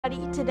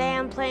Today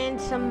I'm playing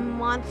some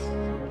Monster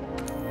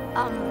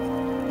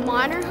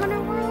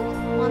Hunter World,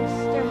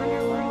 Monster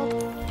Hunter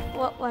World,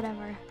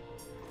 whatever.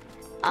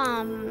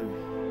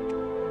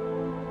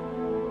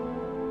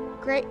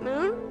 Great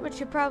Moon, which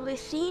you've probably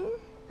seen,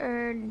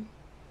 or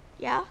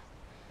yeah,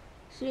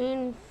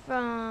 seen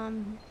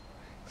from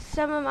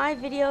some of my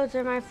videos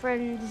or my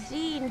friend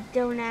Z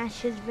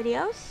Donash's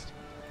videos.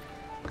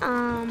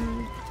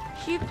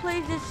 She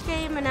plays this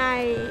game, and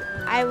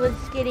I was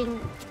getting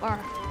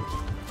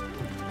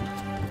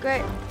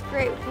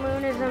Great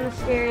Moon is a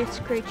mysterious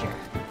creature.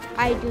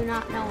 I do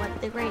not know what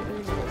the Great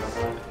Moon is,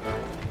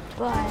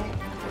 but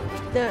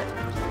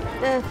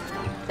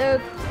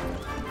the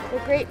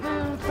Great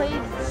Moon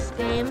plays this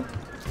game,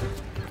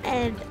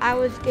 and I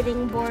was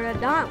getting bored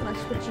of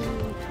Dauntless, which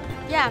you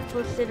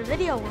posted a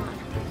video on,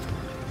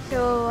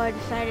 so I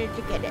decided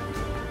to get it.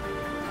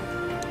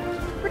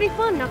 Pretty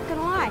fun, not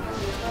gonna lie.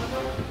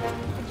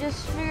 I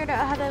just figured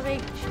out how to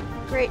make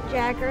great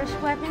Jagras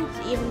weapons,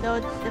 even though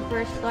it's the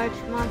first large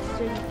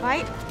monster you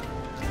fight.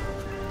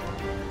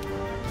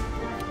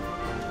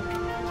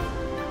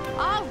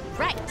 All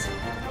right.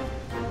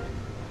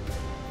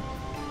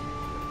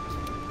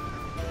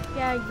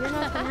 Yeah, you're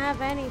not gonna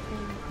have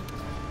anything.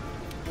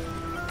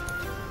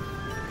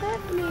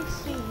 Let me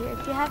see here.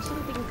 If you have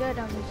something good,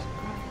 I'll be surprised.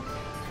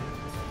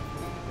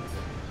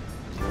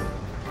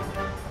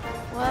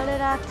 What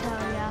did I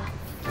tell ya?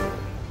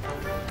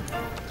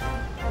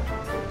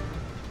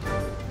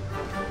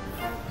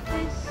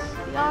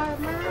 The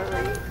armor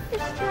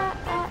is trash.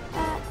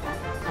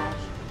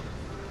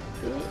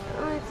 The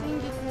only thing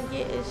you can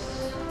get is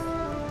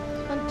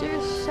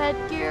Hunter's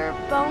Headgear,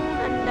 Bone,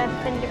 and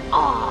Defender.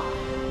 Aw!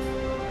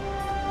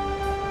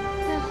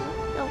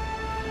 No.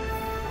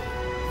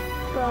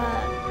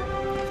 But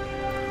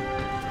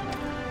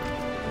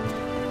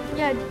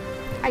yeah,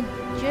 I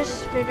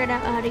just figured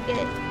out how to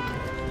get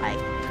like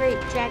great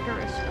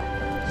Jagras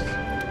weapons.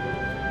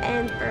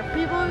 And for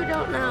people who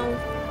don't know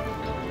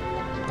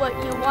what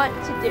you want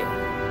to do,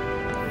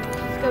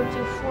 let's go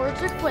to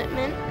Forge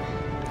Equipment,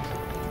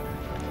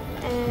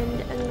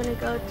 and I'm gonna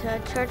go to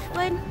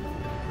Churchblade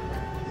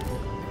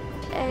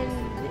and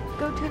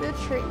go to the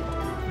tree.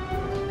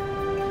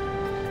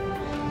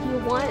 You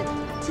want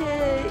to,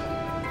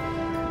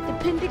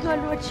 depending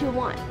on what you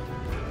want,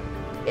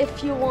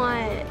 if you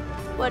want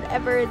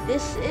whatever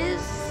this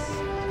is,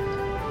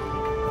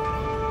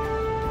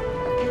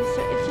 okay,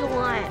 so if you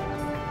want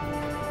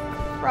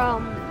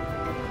from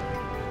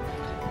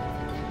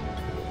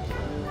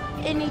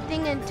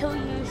anything until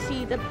you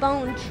see the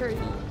bone tree,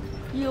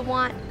 you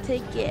want to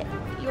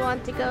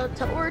go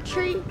to ore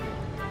tree,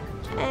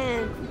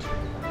 and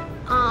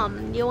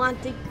you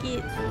want to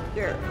get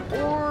your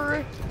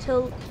ore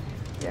to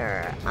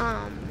your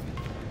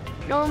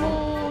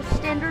normal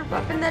standard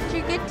weapon that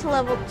you get to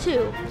level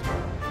 2.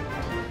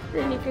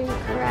 Then you can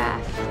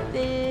craft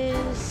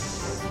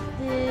this,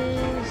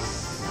 and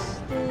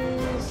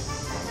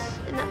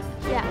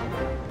yeah,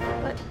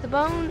 but the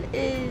bone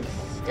is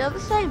still the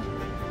same.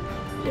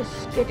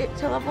 Just get it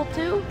to level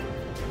 2. You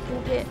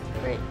can get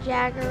great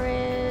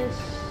Jagras,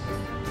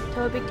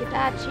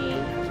 Tobi-Kadachi,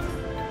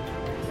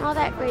 all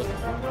that great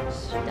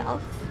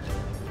stuff.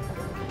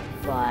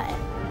 But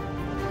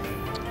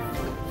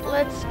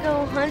let's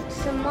go hunt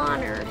some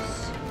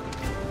monsters.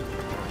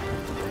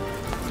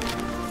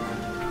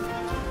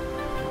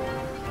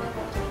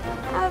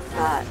 I've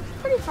got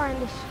pretty far in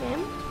this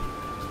game.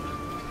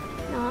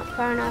 Not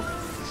far enough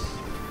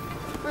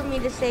for me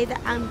to say that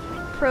I'm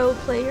pro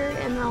player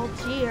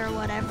MLG or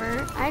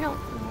whatever. I don't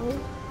know.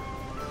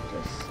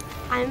 Just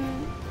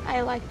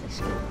I like this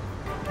game.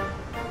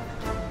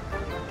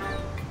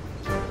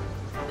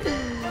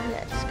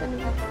 That's gonna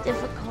be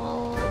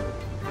difficult.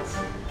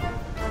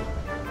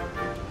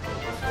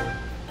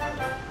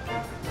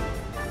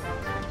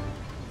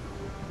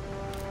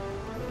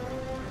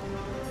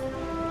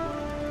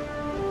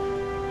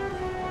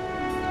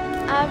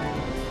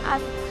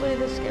 I've played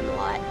this game a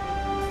lot.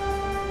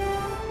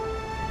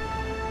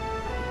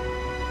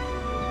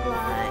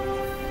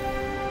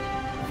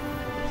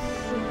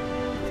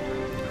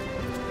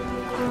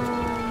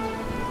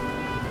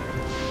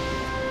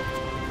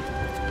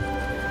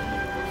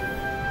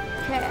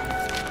 Okay,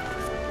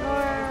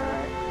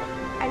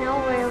 I know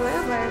where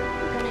we're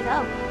gonna go.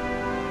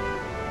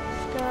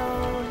 Let's go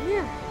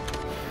here.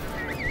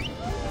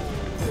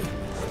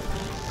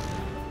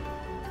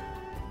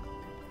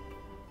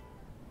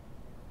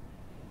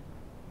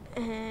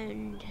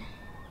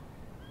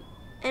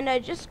 And I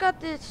just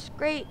got this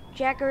great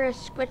Jagras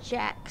Switch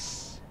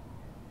Axe,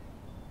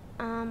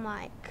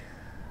 like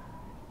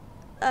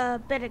a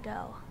bit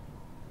ago.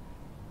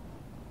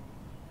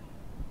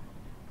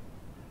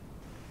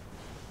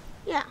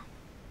 Yeah.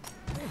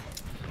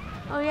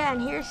 Oh yeah,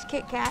 and here's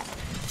Kit Kat,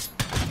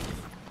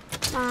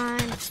 my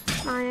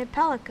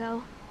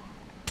Pelico.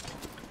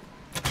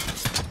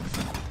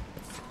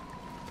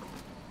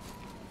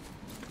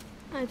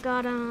 I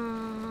got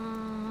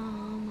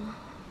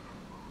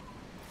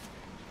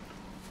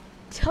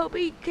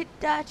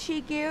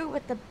Tobi-Kadachi gear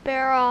with the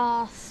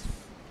barrel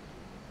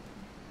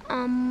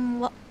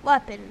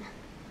weapon.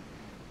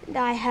 And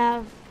I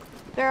have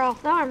barrel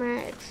armor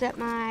except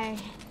my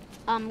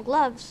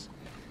gloves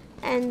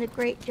and the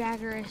Great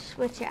Jaggeris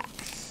switch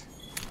axe.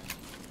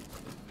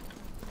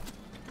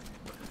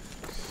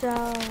 So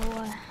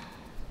I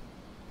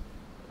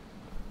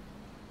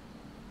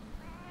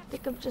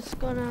think I'm just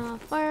gonna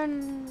fire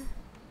an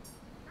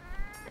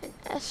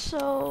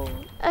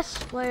SOS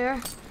flare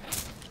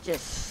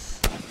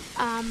just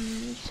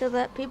so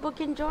that people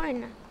can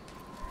join.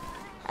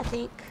 I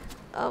think.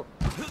 Oh,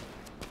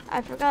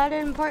 I forgot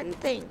an important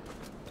thing.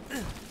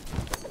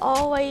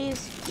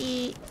 Always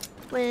eat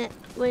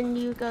when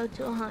you go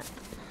to a hunt.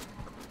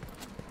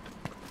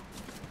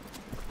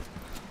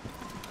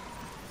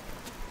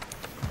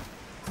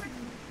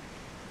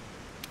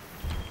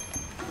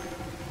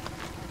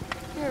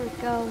 Here we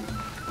go.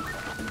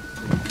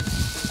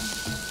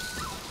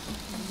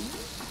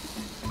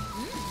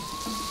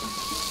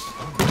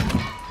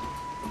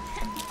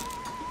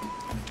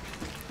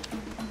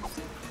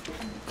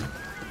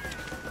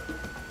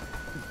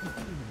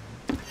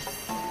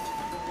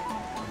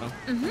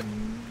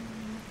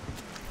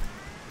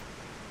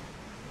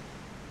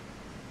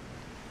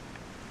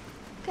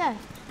 Okay.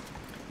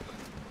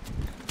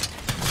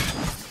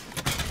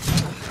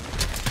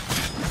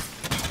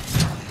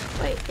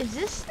 Wait, is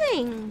this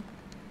thing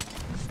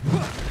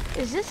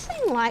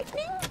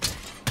lightning?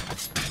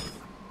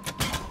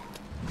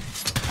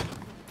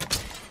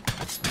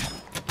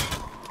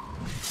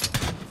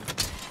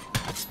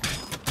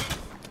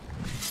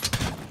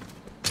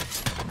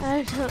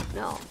 I don't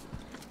know.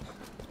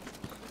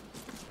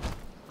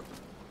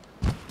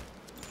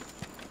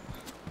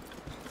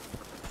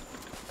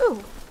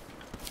 Ooh.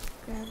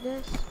 Grab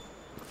this.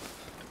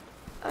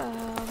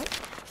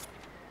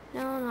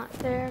 No, not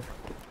there.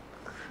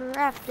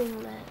 Crafting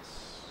list.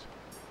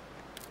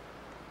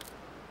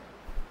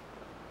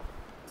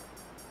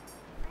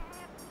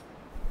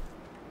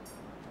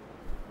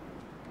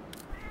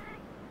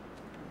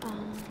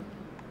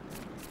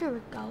 Here we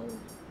go.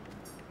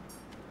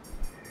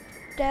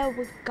 There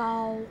we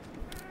go.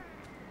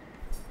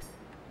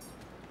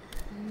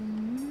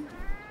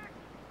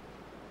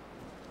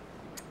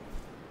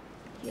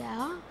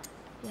 Yeah.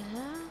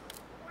 Yeah.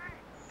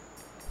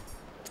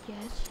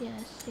 Yes,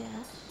 yes,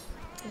 yes,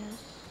 yes,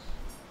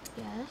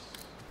 yes.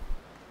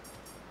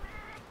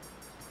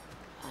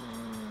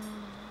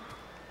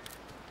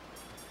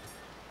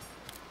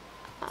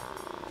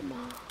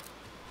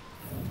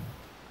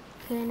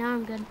 Okay, now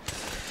I'm good.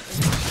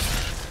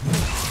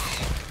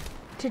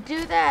 To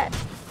do that.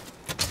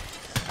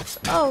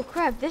 Oh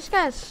crap, this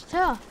guy's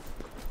tough.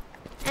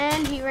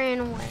 And he ran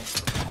away.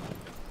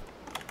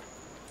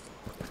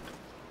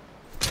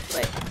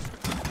 Wait.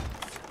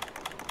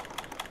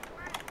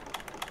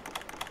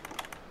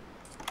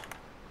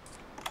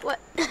 What?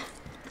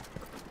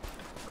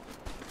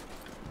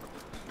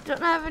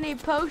 Don't have any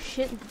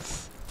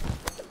potions.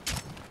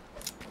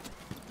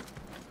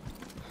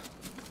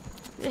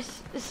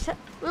 This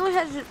really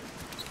hasn't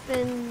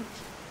been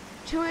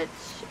too much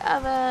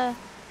of a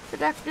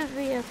productive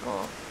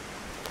vehicle.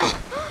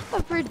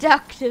 A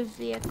productive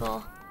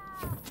vehicle.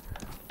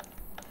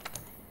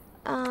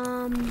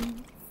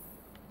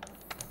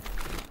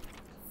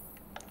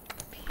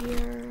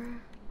 Pure.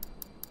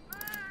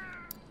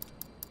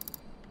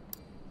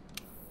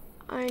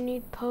 I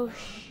need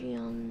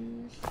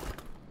potions.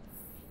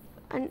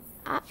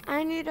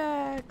 I need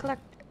to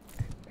collect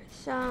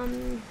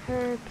some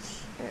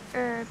herbs,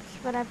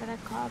 whatever they're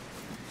called.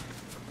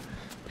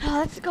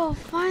 Let's go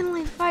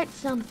finally fight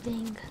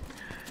something.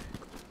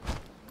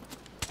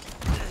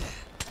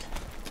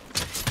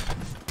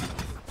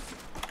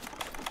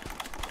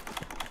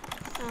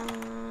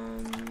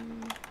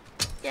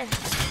 Yes.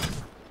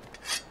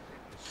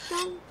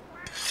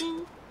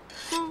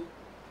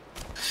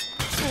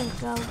 There we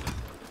go.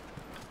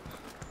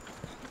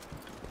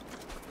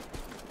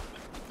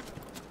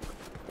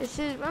 This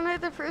is one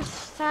of the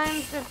first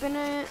times I've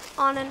been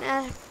on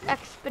an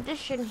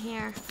expedition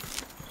here.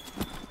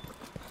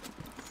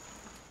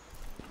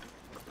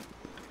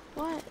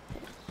 What?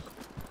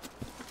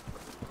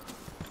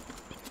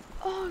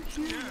 Oh,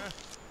 yeah.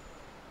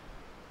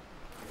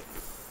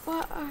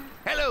 What?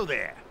 Hello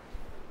there.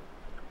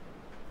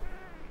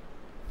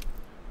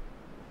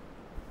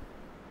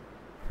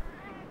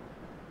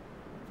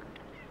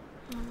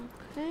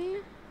 Okay.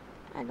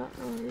 I don't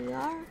know who they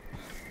are.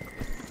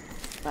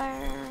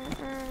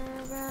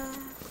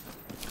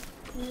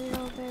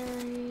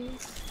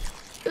 Needleberries.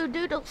 Ooh,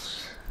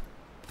 doodles.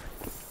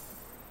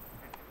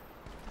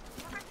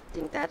 I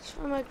think that's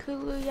from a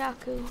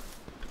Kulu-Yaku.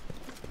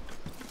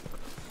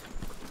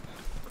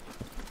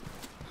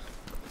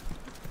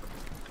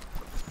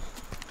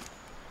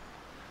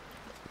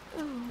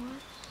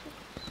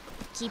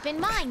 Keep in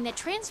mind that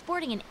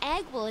transporting an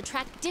egg will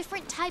attract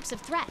different types of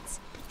threats,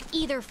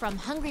 either from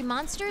hungry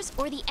monsters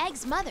or the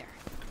egg's mother.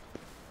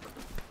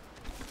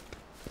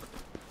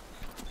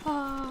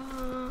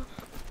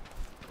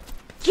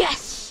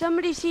 Yes!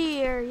 Somebody's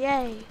here!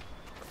 Yay!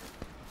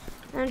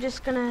 I'm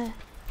just gonna...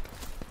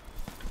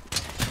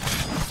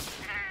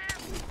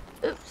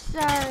 Oops,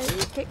 sorry,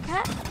 Kit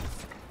Kat.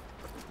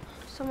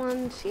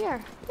 someone's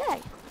here.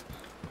 Yay.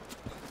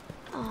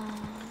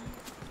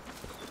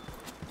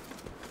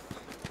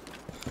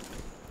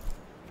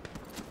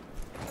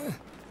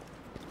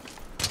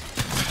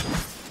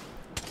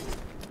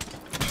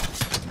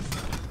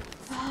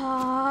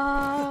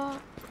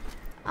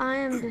 I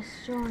am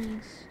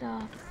destroying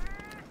stuff.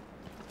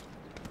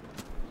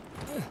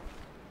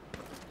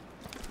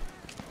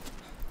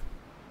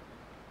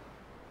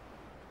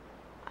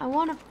 I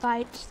want to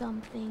fight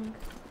something.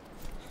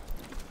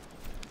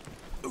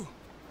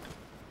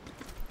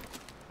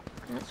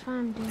 That's why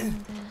I'm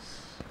doing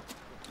this.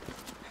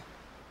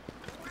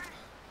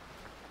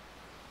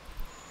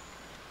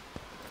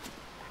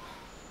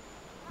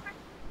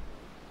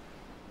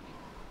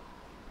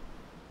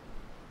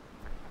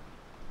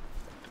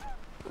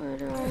 Where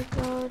do I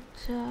go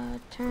to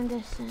turn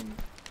this in?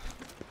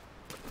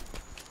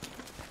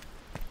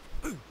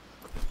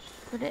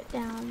 Put it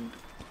down.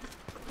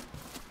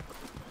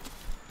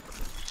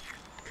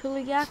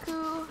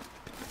 Kuligaku,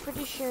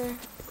 pretty sure.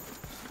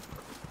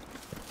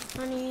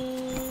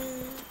 Honey.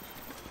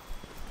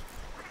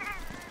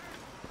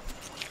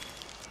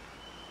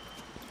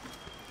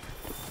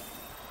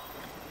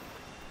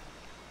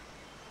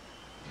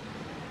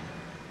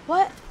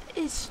 What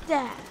is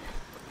that?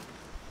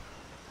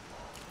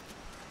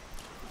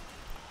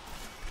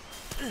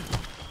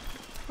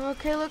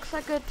 Okay, looks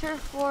like a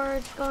turf war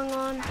is going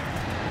on.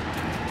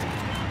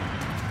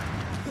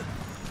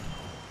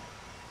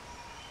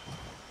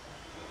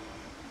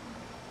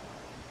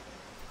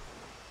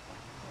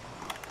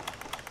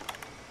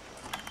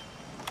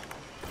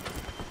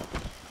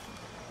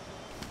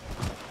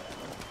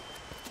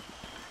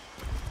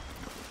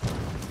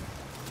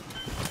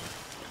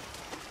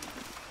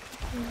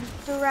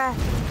 The rat.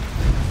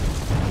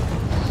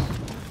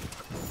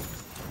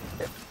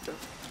 It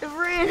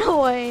ran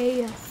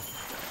away.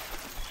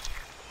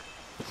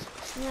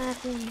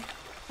 Nothing.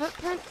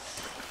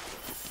 Footprints?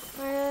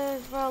 Might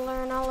as well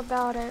learn all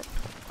about it.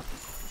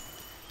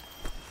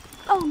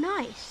 Oh,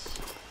 nice.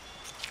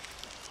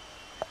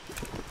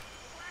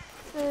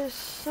 There's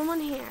someone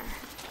here.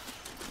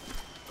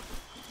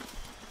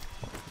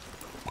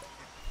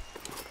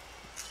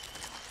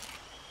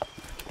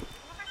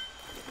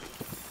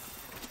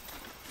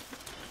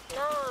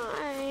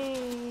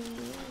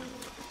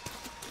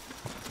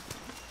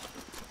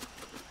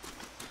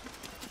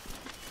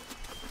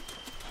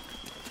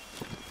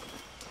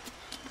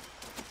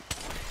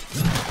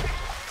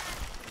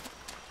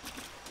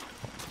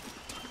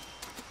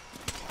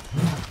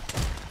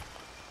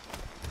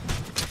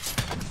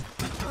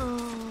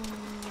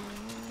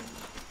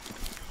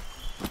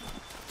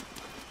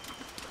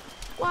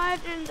 Why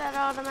didn't that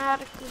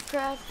automatically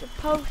craft a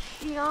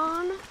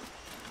potion?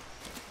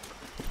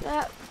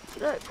 That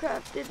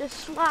crafted a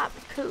slap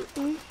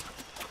cootin.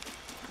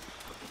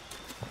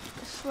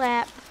 A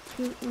slap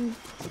cootin.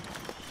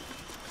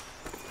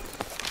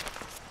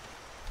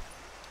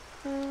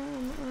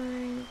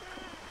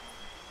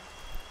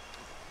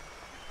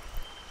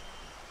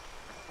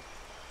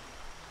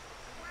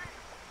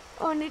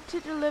 Oh, I need to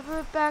deliver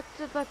it back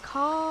to the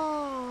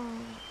car.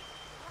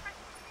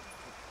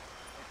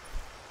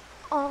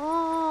 Oh.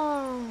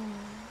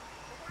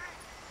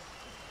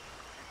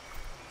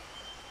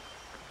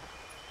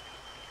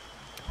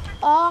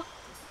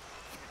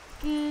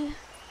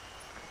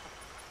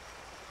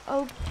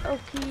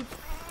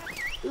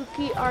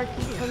 Uki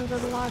Arki comes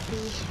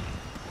unlucky.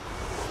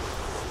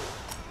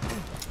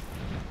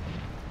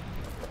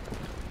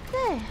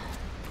 Okay.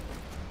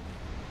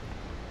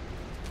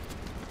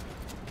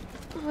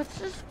 What's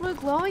this blue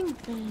glowing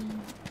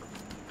thing?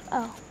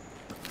 Oh.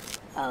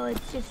 Oh,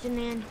 it's just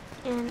an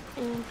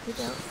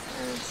antidote.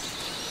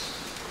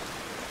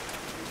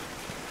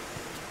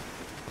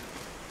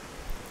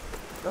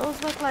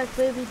 Those look like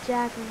baby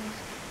jackals.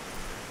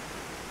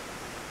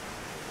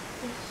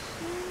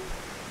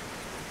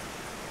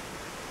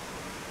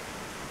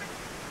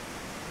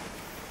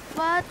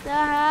 What the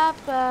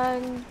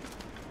happened?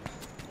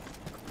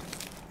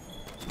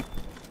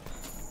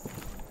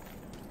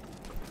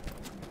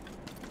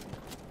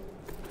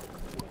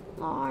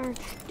 Large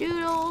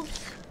doodles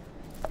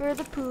for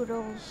the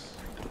poodles.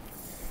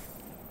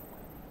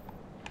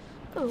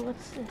 Oh,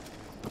 what's this?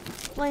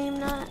 Flame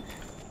nut.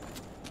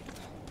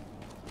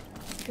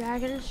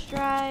 Dragon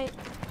strike.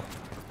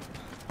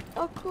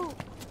 Oh, cool.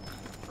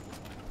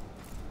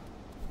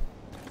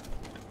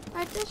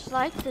 I just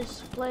like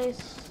this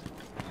place.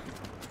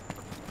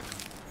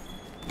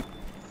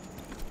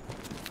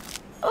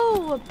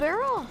 Oh, a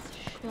barrel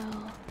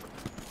shell.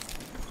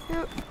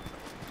 Here.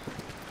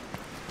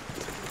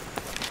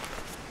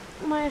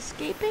 Am I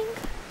escaping?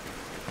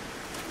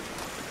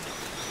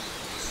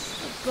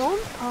 A bone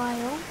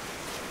pile.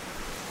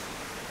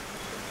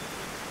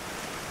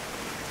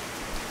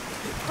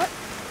 What?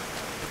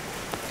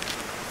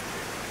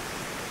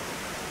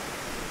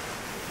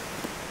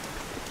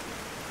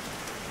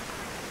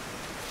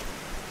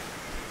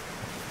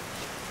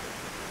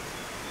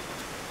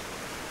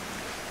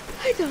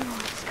 I don't know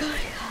what's going on.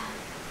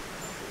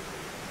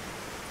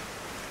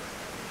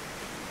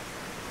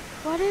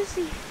 What is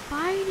he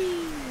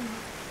fighting?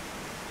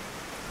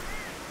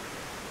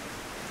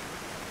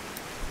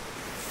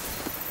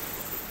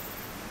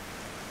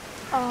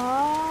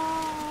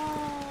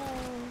 Oh.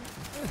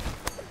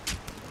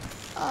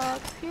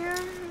 Up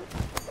here.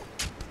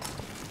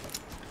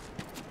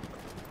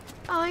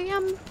 I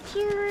am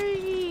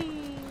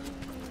free.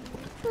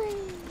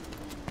 Free.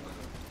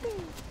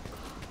 Free.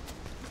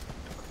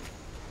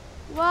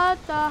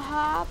 What the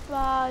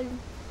happened?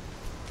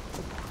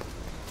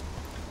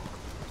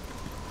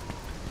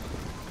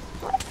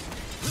 What?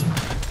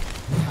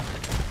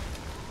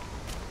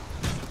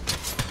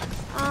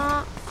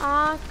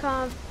 I'm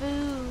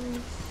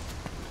confused.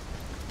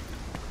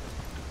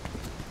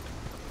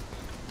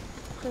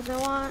 Cause I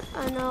want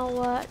to know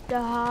what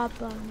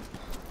happened.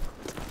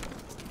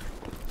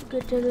 Go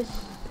to this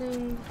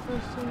thing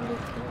for somebody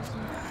kills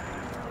me.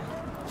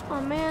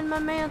 Oh man, my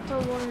mantle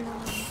went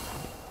on.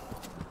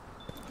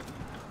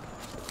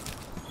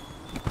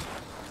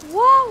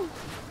 Whoa!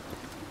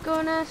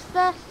 Gonna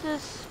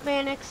asbestos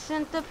Hispanic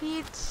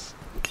centipedes.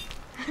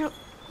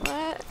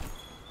 What?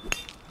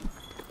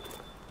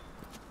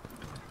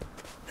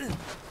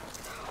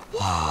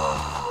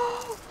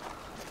 Whoa!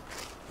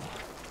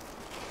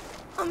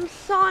 I'm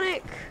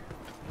Sonic.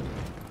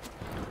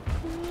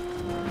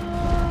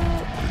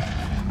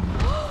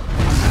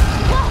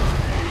 Whoa!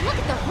 Look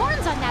at the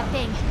horns on that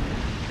thing.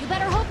 You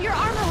better hope your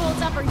armor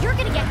holds up or you're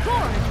gonna get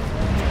gored.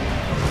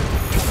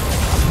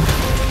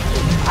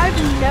 I've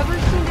never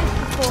seen this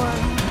before.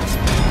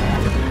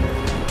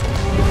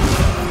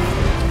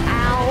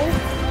 Ow.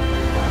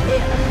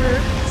 It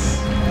hurts.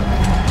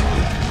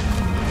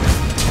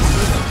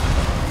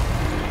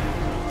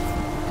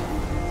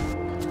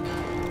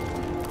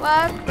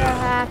 What the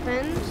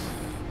happens?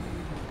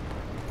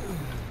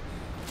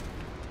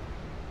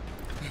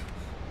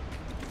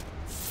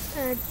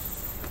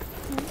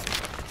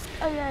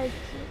 I like it.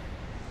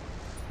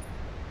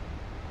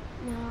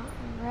 Now,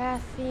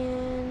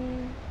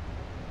 Rathian.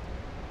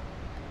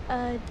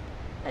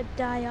 A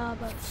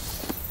Diabos.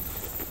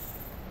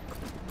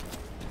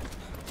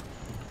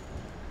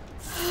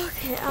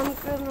 Okay, I'm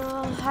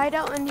gonna hide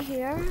out in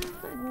here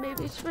and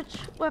maybe switch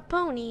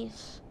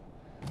weaponies.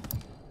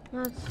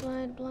 Not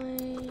slide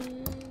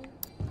blade.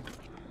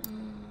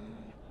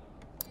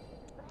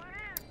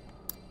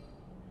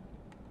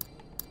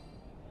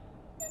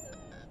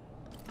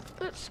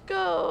 Let's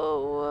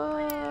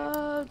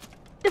go.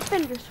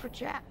 Defender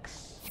Switch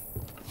Axe.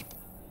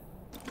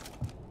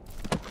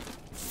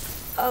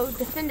 Oh,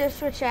 Defender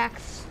Switch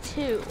Axe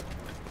 2.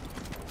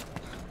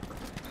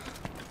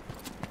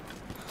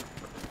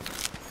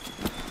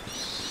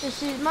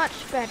 This is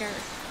much better.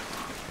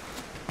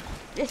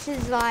 This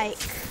is like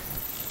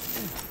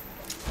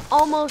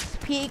almost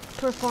peak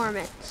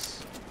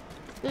performance.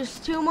 There's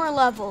 2 more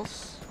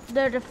levels.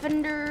 The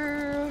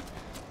Defender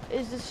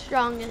is the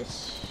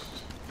strongest,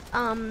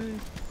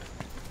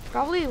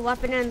 probably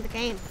weapon in the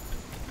game.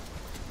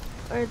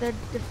 Or the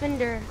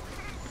Defender.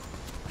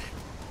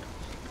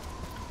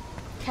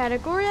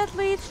 Category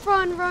athletes,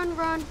 run, run,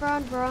 run,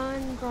 run,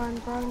 run,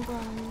 run, run,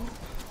 run.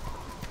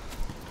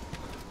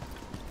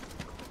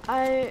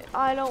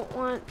 I don't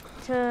want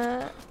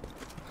to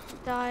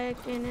die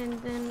again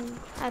and then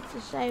have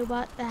to say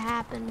what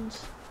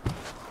happens.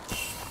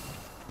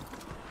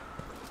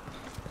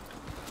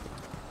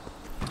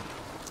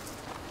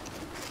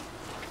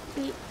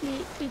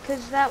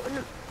 Because that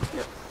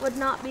would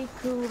not be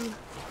cool.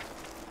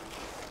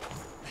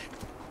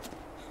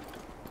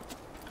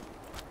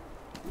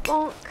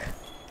 Bonk.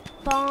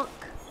 Bonk,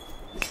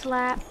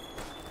 slap.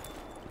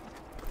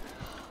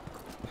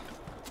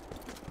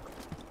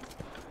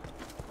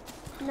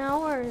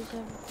 Now where is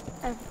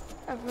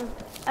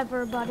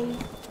everybody?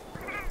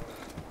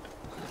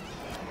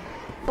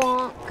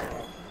 Bonk,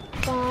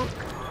 bonk.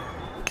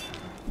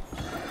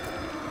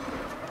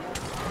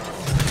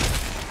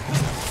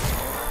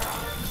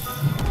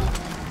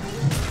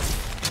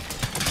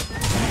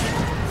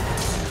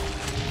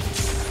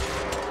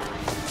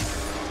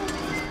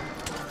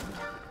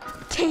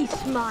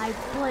 Taste my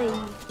blade.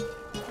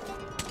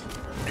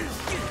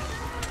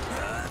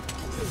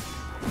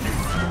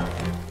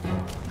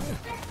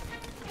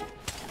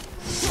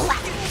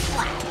 Slap,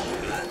 slap.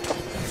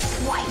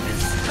 White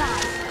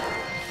sky.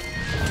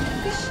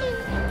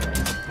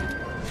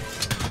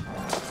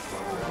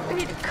 I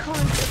need to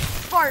cleanse this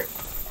fart.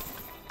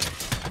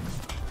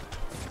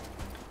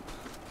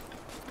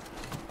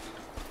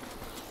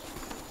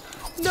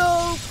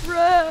 No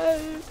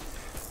breath.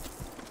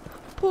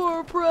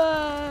 Poor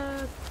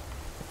breath.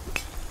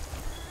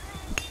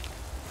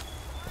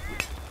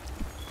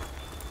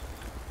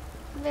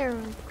 There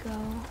we go.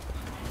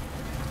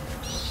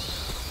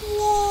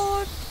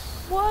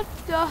 What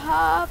the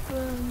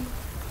happened?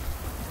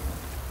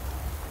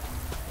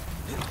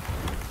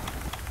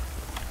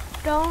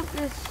 Don't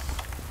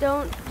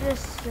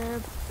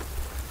disturb.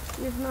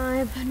 Use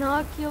my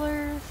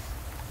binoculars.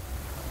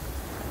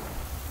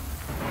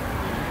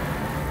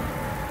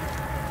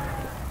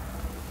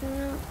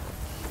 No,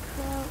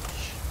 crouch.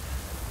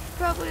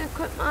 Probably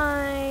equip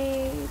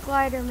my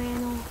glider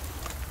manual.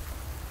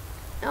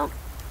 Nope.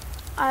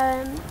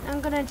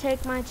 I'm gonna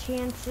take my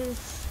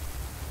chances.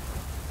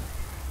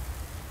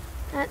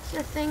 That's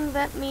the thing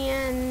that me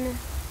and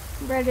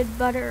breaded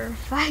butter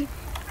fight.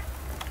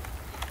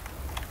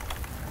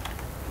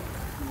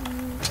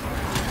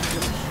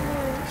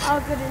 All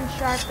good and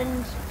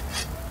sharpened.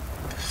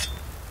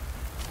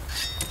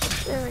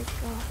 There we go.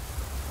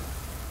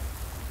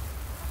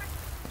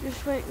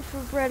 Just waiting for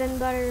bread and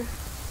butter.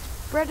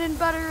 Bread and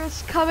butter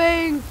is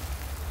coming.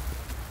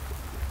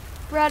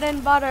 Bread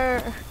and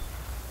butter.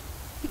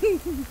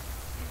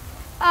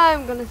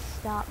 I'm gonna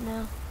stop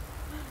now.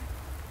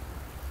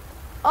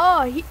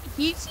 Oh,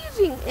 he's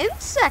using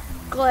insect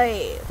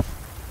glaive.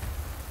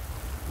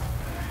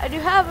 I do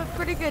have a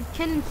pretty good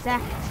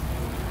insect.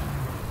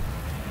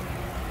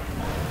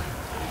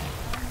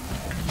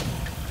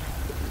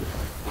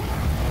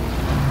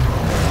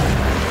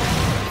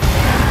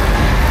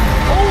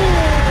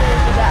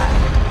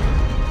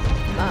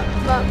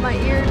 But my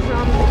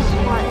eardrum just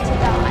want to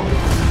die.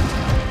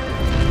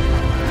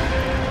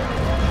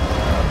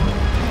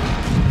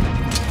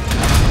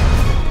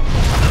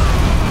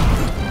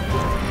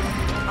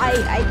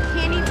 I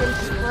can't even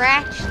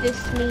scratch this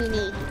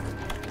meanie.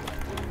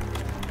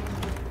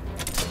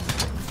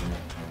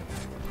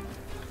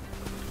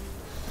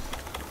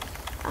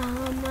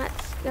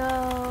 Let's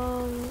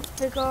go.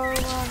 Bigger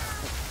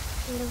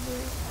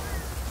delivery.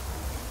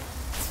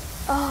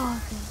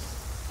 Oh, okay.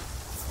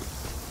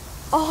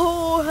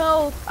 Oh,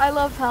 health. I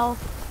love health.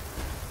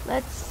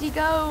 Let's see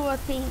go, I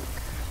think.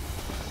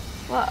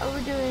 What are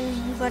we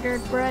doing?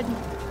 Buttered bread.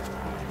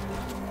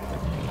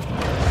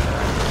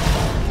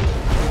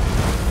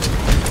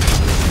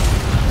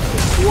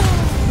 Whoa!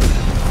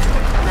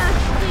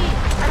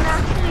 I'm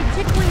actually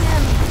tickling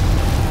him.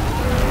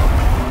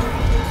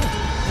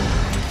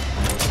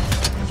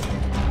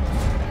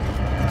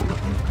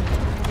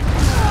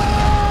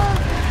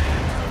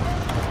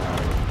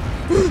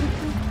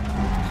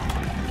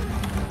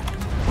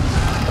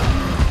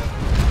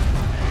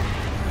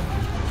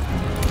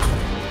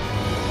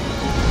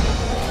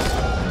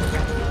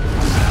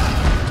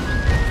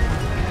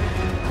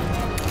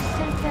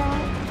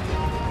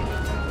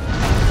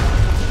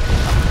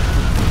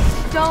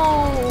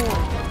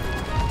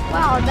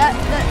 Wow, that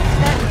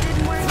did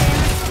more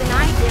damage than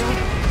I do.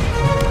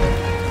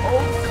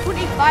 Oh,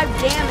 25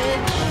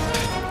 damage.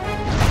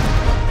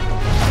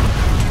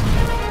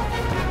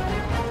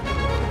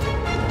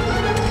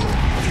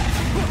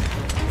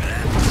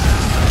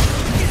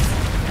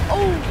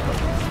 Oh,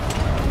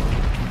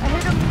 I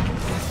hit him.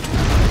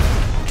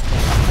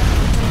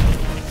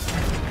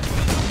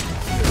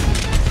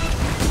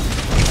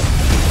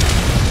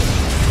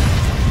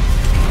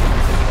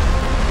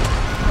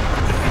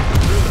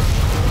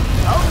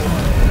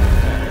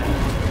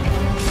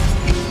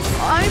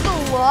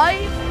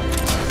 Alive?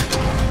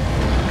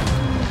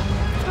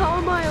 How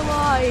am I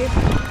alive?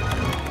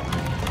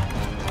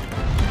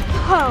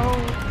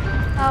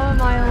 How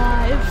am I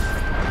alive?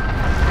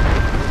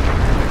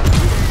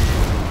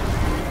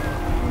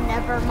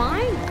 Never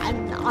mind, I'm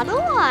not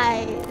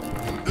alive.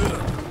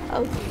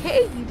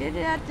 Okay, you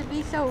didn't have to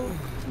be so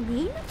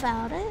mean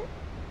about it.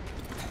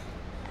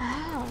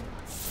 Ow,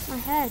 my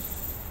head.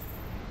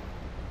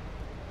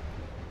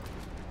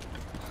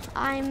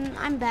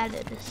 I'm bad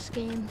at this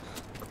game.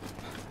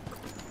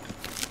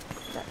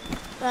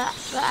 But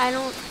I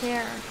don't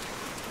care.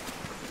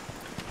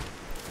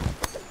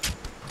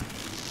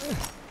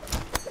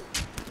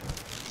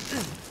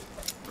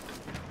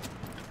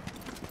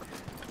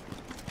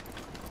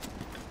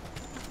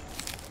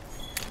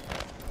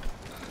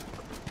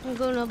 I'm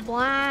gonna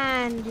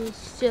blind this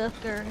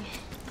sucker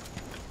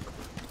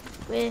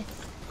with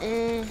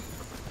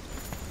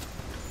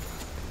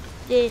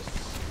this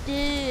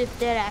stuff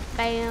that I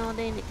found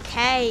in the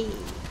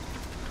cave.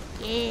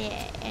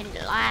 Yeah, and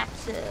it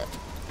lights up.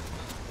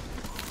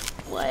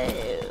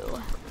 Whoa.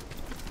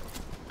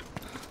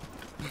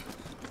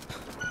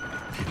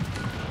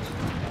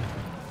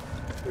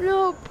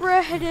 No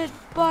bread and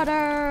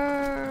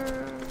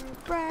butter.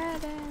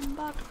 Bread and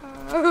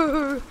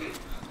butter.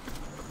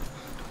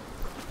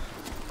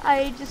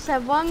 I just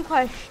have one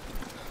question.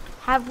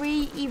 Have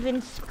we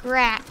even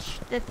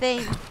scratched the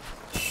thing?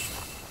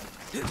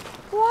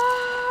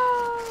 Wow.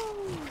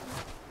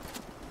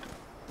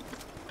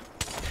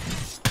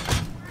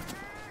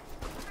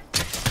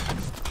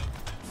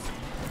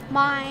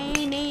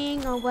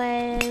 Mining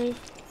away,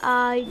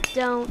 I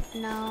don't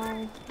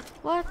know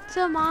what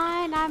to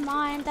mine, I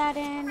mine that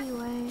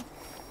anyway.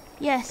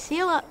 Yes,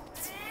 heal up.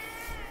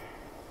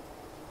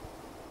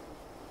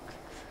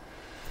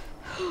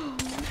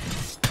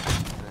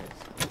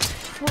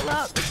 Pull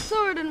out the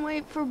sword and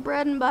wait for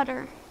bread and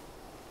butter.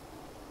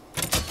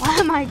 Why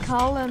am I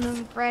calling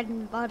them bread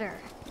and butter?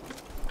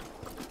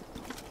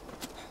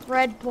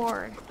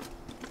 Breadboard.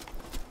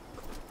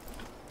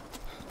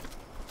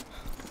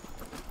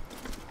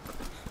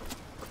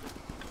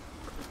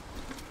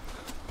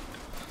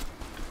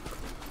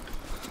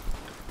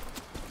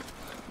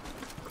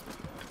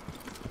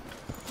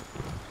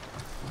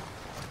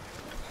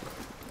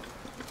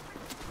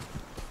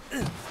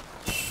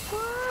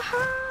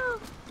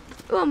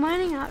 Oh, a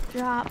mining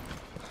outdrop.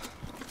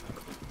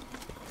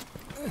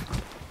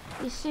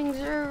 These things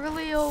are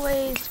really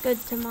always good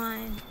to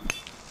mine.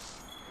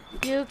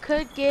 you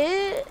could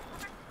get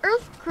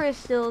earth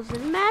crystals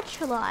and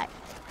matchlite,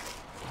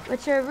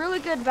 which are really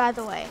good, by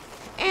the way,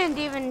 and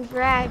even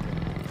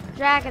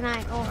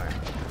dragonite ore.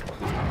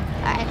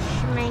 I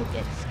schmank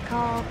it's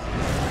called.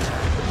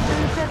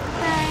 Is that the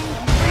thing?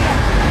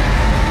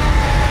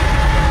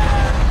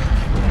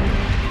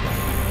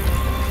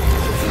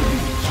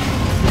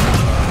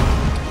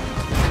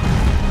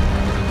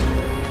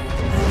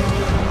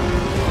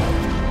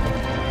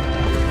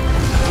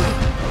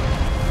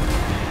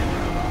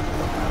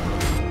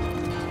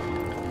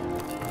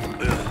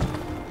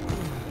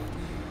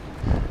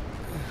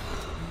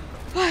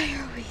 Why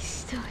are we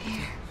still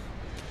here?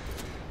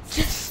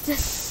 Just to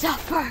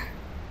suffer.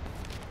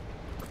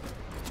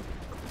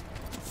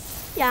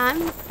 Yeah,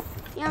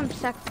 I'm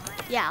stuck.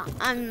 Yeah,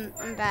 I'm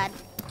bad.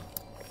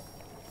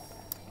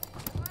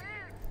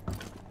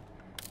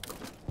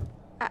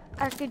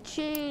 I could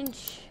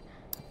change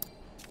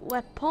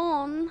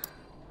weapon.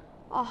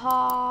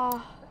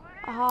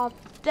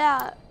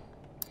 That.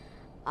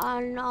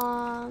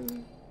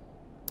 And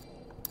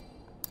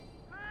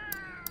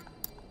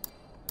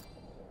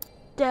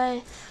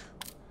death.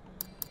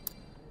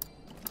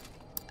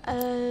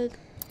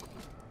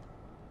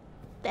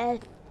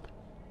 Death.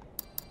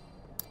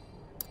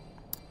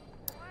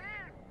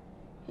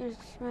 Here's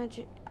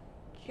Magic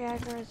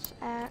Jagger's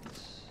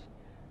axe.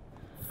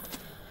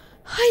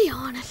 I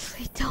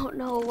honestly don't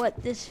know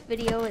what this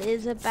video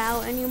is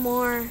about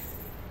anymore.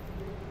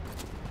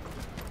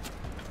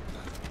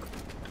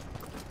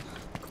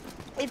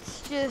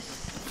 It's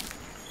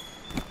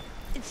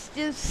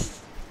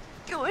just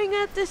going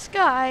at this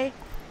guy.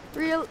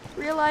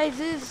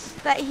 Realizes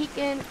that he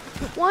can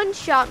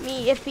one-shot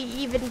me if he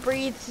even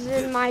breathes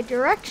in my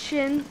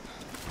direction.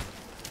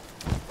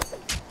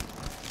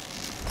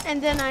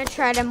 And then I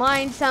try to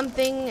mine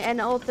something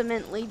and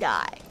ultimately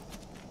die.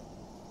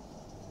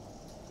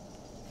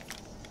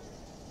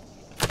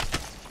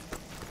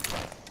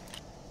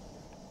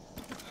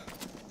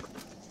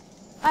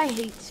 I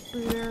hate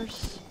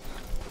spooters.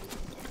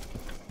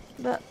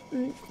 But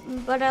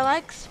I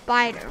like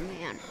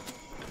Spider-Man.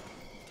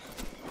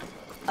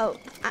 Oh,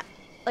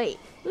 wait,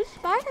 who's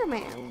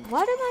Spider-Man?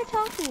 What am I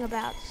talking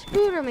about?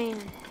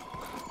 Spooderman.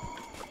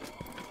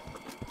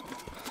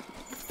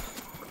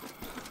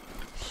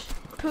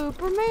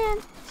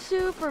 Pooperman,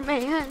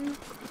 Superman.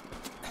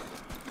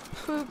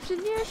 Poops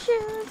in your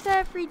shoes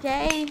every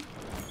day.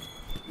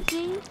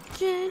 Ding,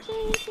 ding,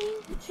 ding,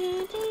 ding,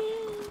 ding,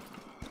 ding.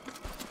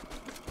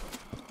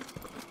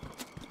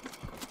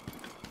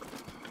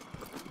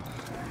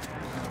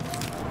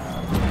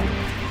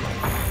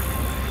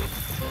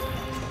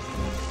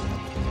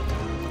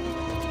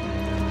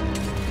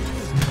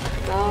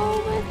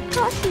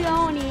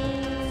 Leone.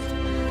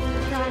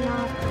 Try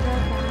not to die.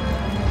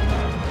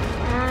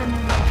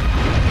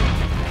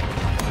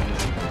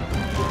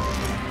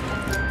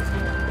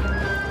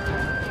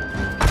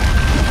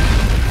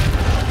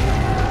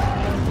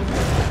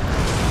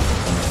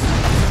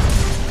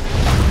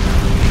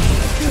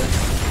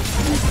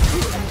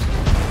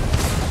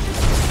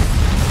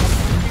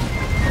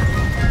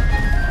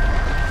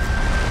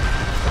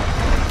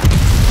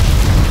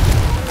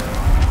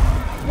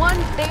 One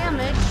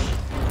damage.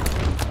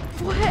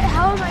 What?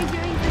 How am I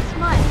doing this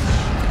much?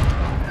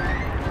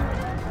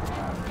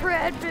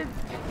 Bread.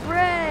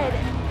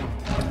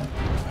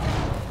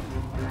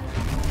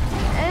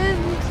 And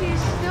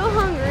he's still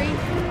hungry.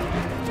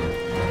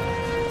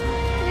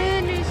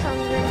 And he's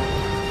hungry.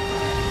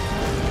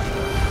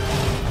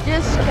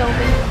 Just kill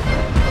me.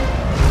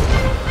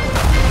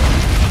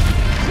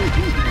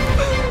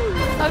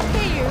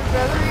 Okay, you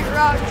brother eat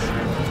rocks.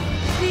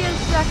 See ya,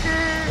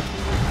 sucker.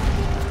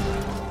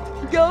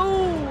 Go!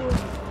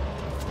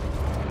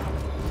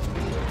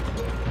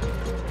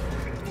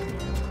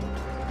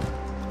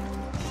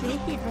 See,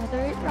 he'd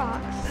rather eat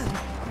rocks.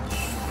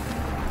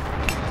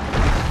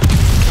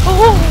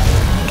 Oh!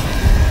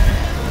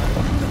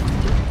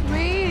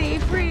 Meanie,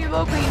 pretty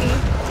little meanie.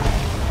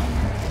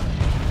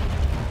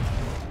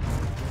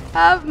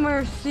 Have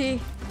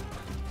mercy.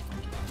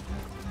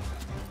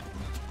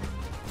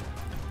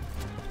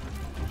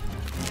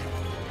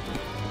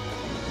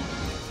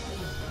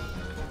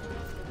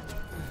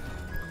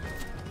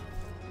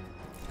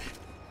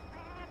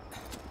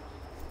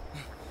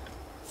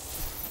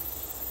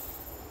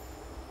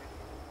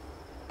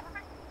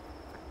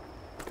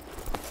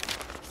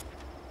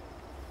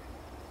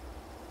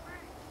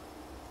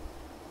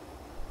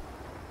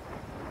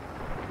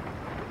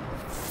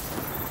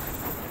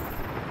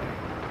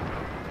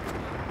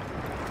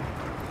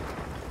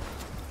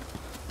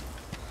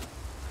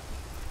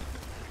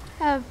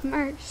 Have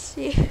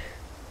mercy.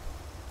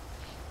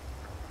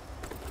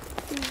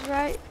 He's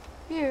right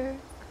here.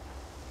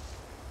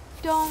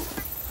 Don't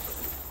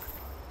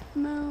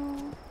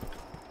move,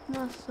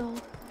 muscle.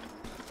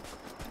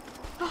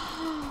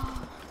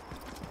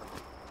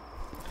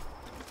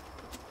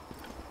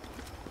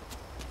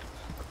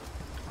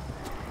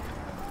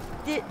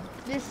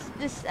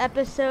 This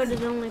episode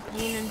is only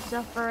pain and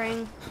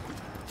suffering.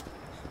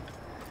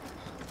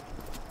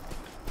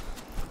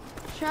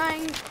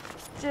 Trying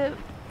to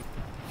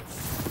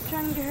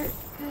trying to hurt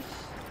this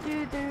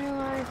dude, then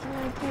realizing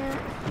I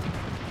can't.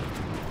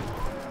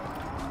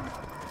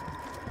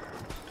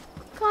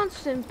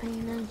 Constant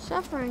pain and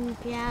suffering,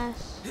 if you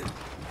ask.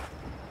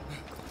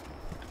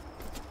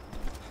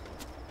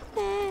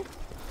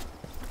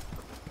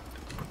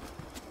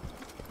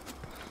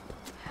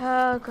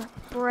 Hug,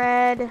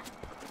 bread.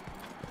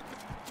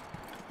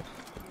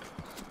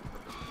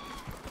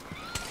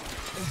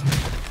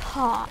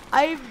 Ha,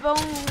 I've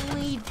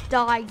only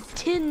died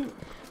 10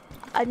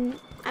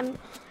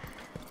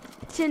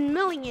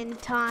 million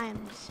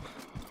times.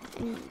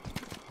 And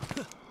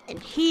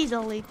he's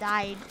only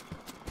died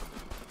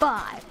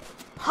 5.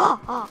 Ha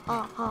ha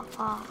ha ha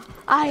ha.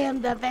 I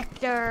am the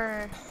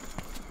victor.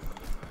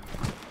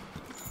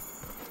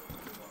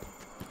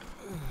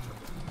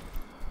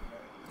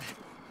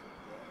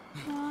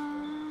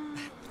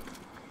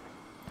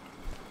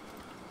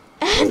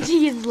 And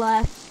he's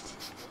left.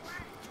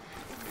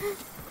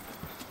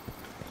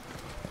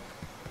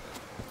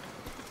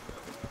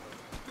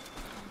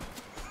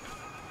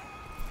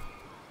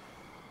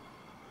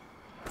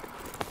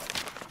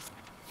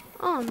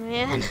 Oh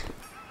man.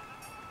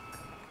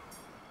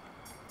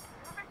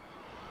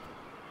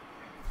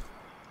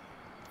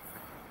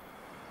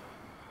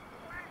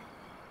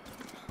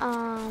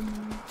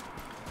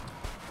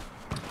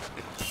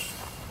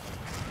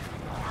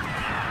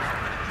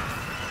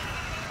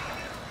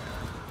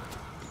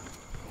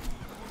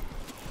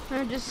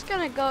 I'm just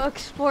gonna go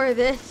explore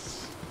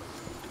this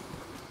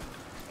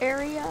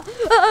area.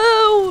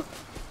 Oh!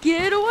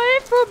 Get away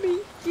from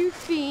me, you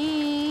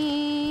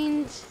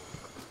fiends!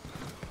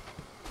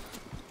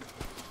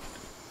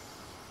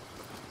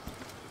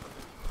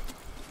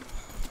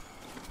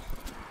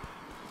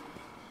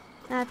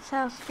 That's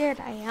how scared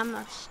I am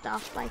of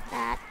stuff like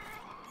that.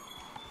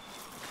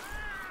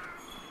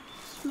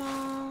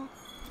 Small,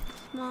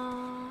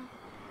 small.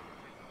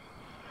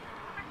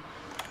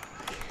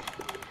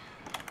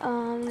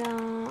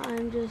 No,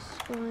 I'm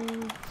just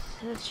going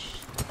to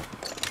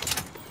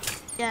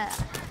yeah.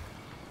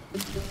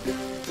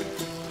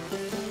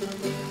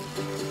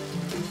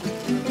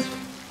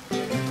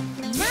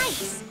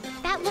 Nice!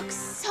 That looks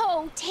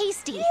so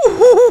tasty!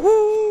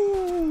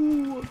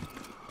 Ooh.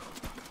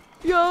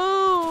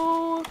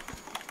 Yo!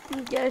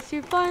 Guess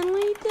you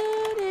finally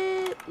did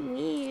it.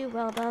 Me,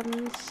 well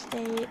done,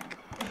 steak.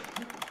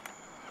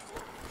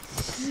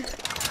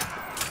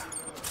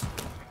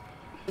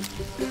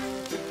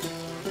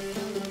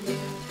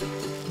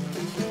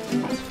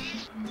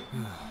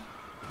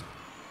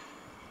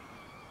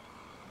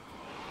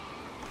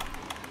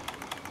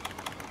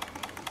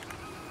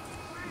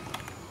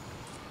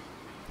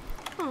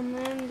 Oh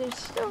man, there's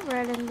still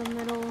red in the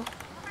middle.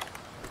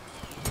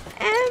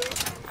 And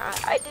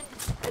I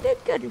did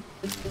good.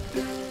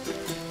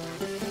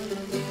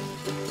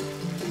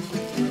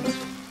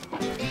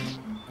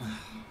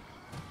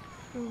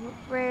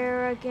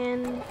 Rare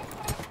again.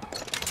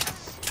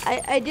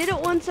 I did it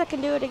once, I can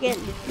do it again.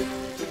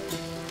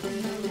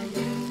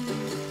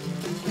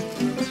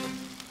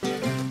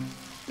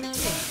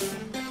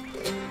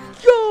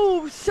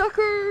 Yo,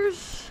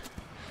 suckers!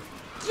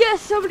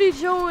 Yes, somebody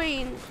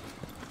joined.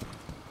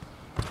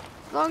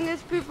 As long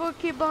as people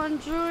keep on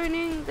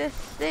joining, this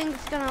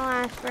thing's gonna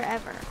last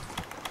forever.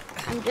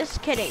 I'm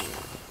just kidding.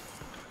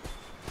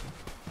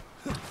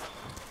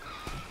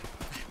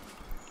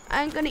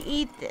 I'm gonna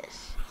eat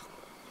this.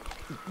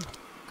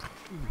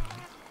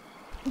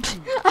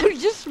 I'm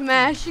just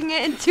smashing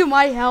it into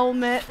my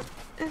helmet.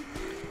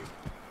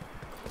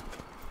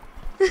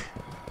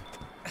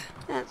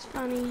 That's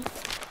funny.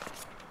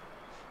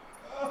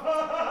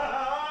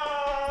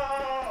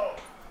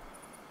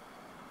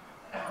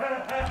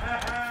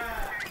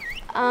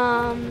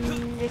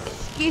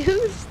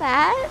 Excuse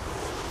that?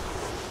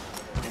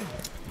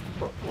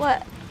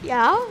 What?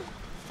 Yeah?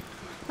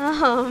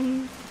 No,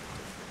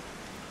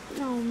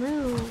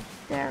 move.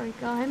 There we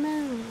go, I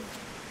moved.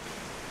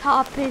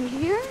 Hop in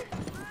here.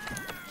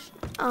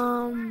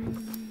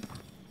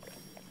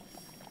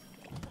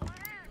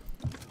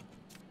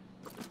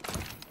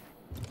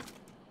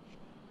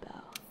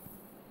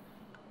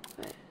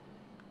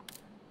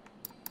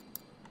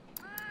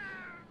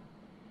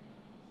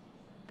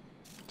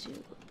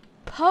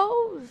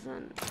 Pose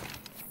and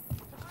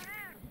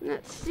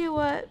let's see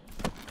what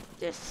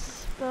this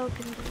spell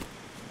can do.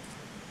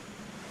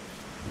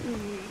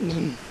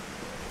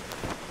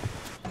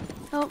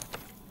 Oh,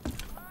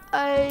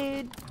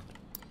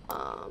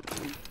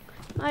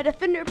 my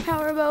defender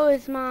power bow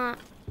is my.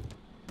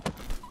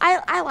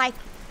 I like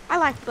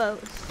bows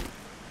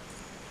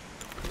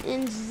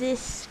in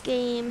this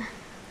game.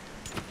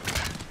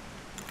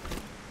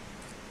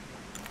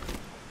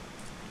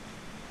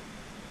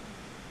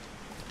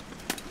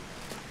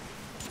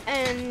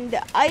 And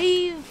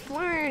I've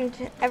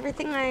learned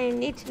everything I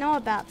need to know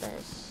about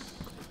this.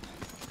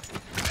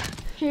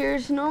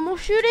 Here's normal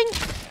shooting.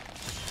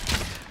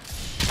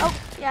 Oh,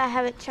 yeah, I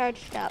have it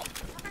charged up.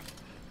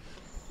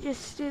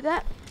 Just do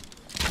that.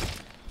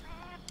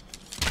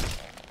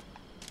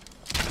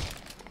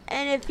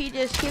 And if you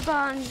just keep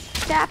on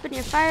tapping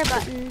your fire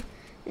button,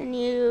 Then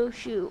you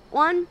shoot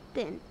 1,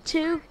 then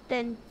 2,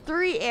 then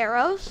 3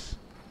 arrows.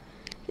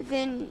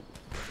 Then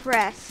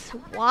press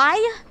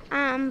Y.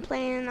 I'm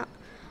playing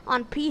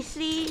on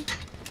PC,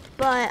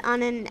 but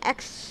on an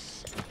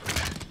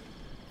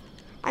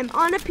I'm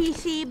on a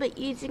PC, but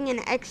using an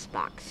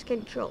Xbox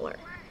controller.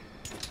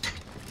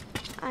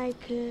 I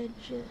could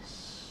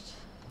just...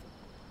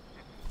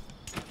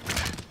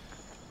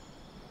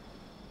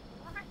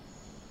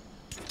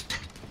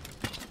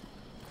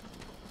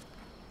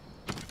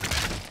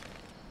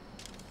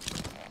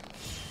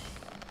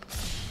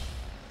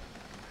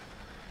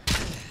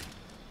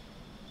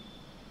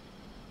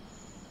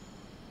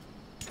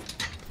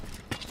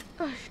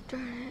 Gosh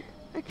darn it,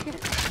 I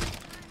can't.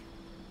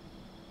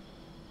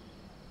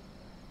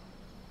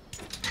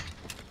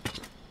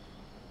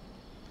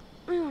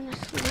 I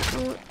honestly don't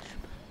know which.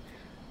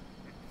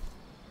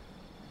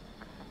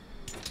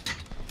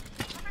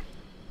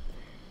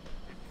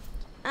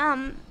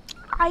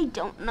 I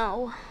don't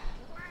know.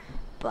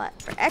 But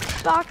for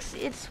Xbox,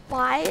 it's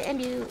Y,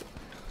 and you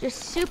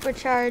just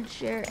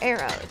supercharge your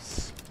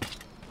arrows.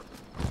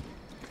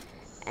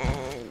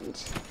 And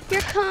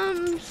here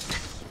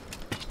comes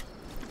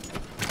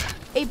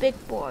a big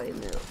boy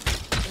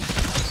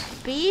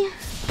move. B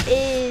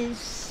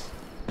is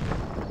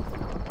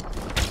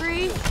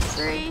 3,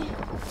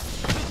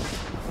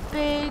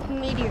 big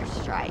meteor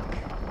strike.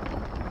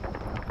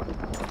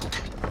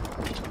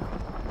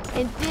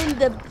 And then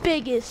the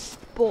biggest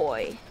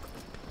boy.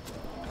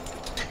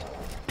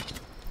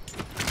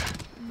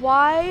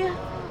 Y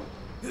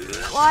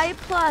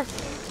plus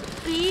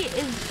B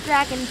is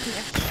Dragon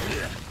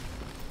Piercer.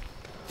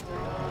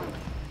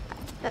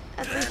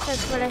 At least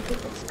that's what I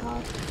think it's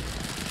called.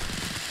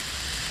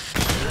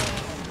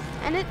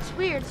 And it's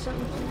weird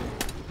sometimes.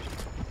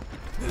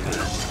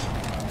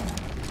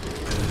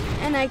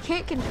 And I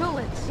can't control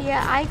it. See,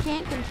 I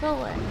can't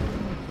control it.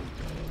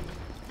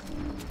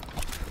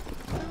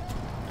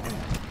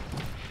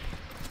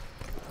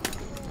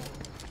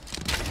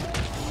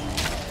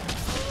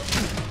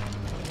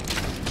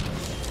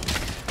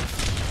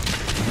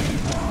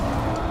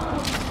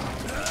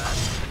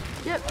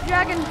 Yep,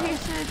 Dragon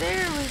Piercer,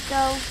 there we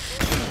go.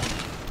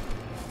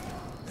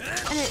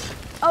 And it,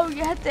 oh,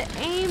 you have to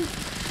aim.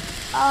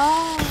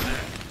 Oh,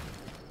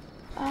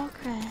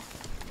 okay.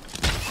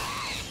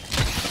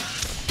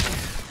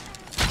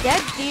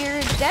 Dead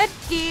deer, dead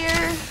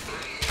deer.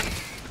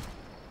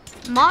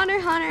 Monster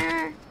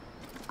Hunter.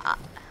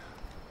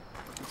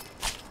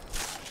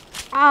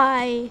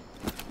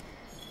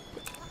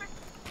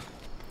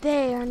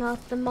 They are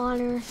not the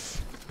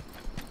monsters.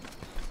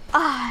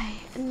 I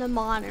am the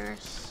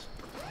monsters.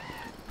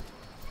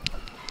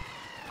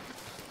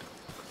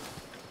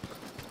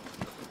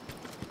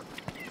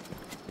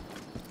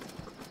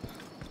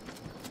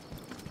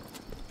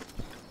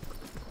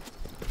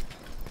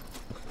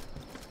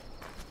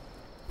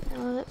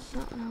 No, that's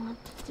not what I want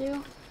to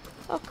do.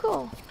 Oh,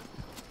 cool.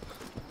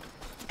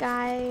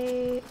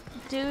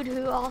 Dude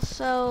who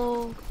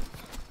also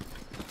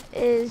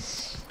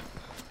is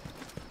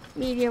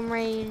medium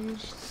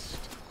ranged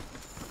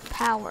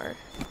power.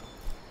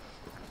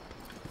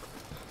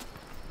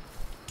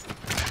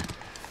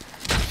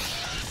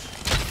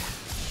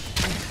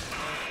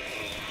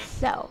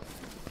 So,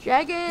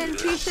 Dragon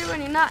Piercer,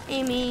 when you're not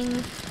aiming,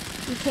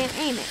 you can't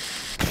aim it.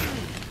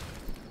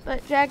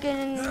 But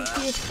Dragon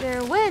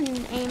Piercer, when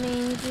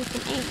aiming, you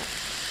can aim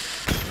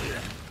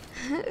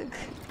it.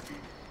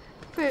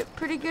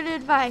 Pretty good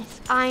advice,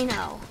 I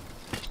know.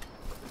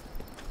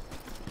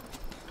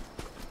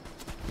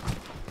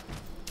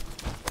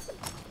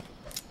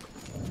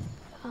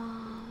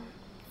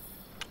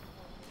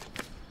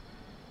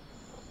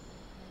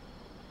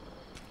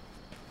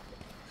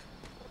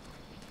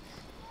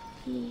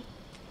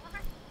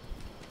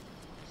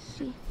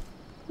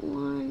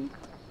 C1.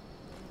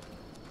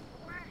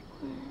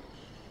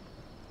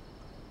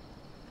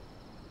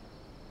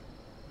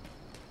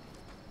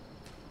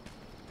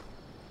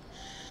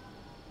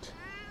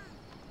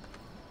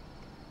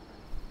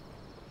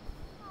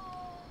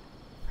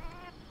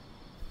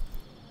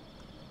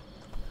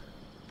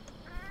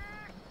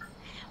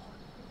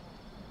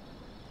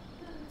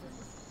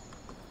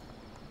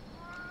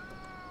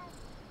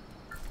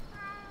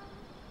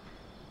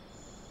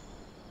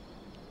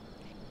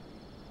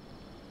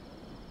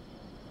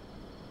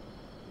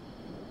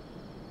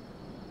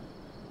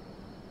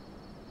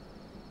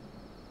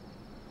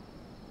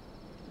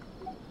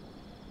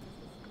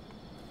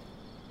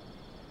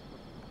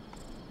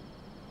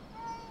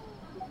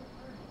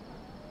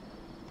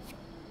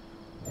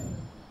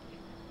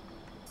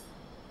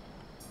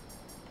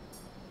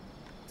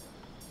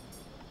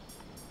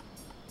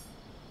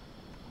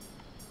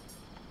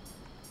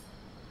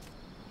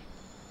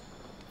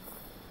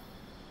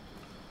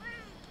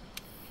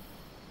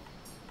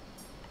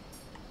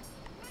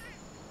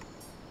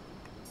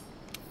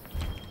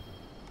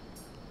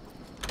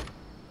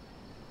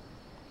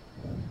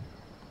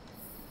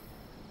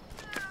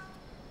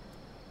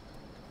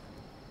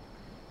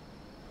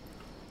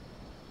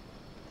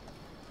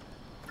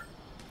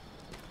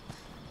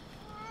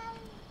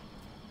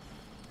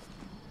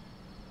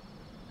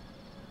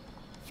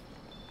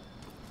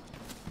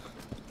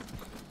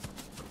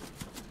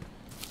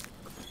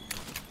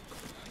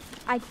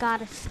 I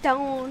got a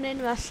stone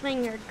and a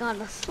slinger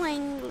gonna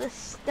sling the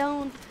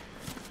stone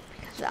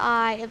because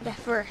I am the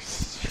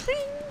first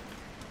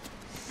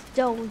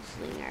stone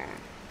slinger.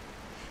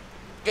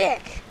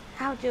 Dick,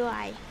 how do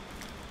I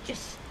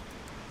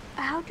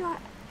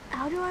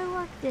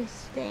work this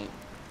thing?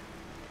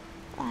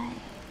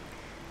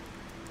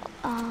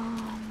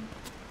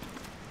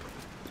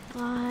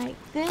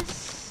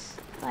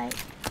 Like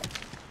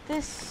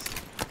this.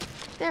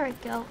 There we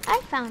go. I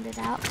found it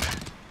out.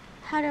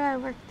 How do I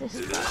work this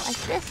bow? Like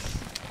this.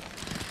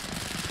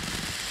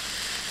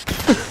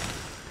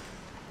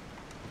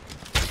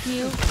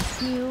 Pew,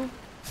 pew,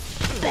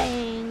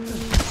 bang,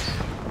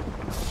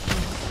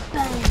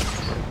 bang.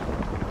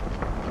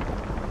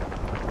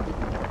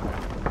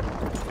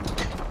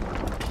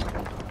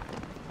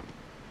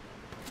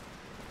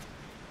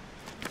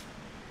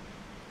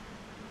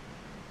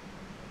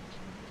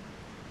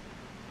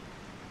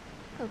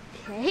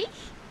 Okay.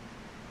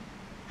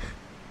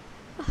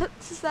 What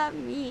does that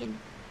mean?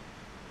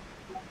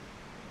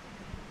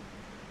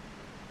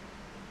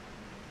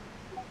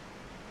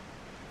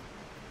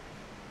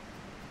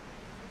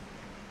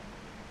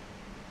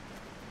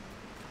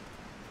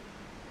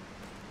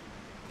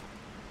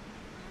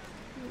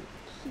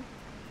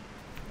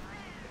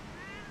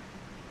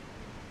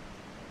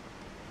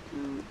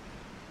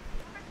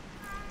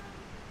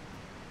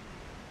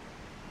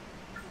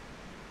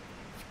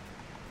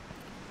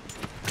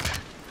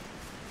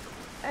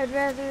 I'd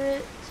rather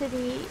it to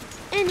be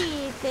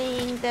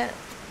anything that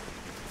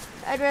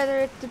I'd rather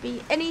it to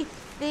be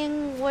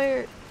anything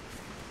where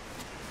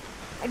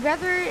I'd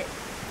rather it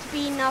to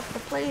be not the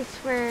place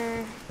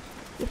where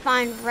you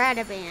find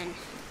Radaban.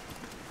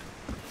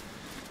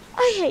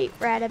 I hate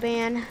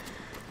Radaban.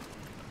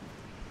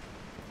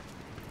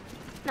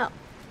 No,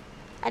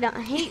 I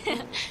don't hate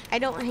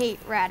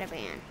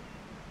Radaban.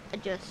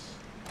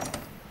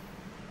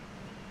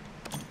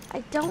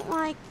 I don't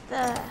like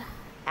the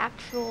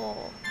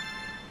actual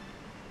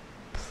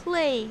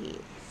place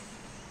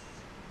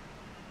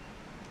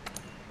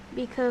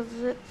because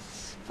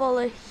it's full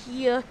of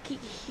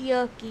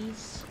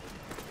yuckies.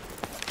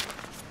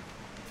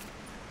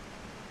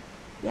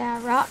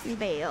 Yeah, Rotten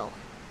Vale.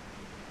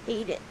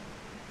 Hate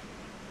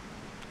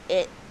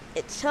it.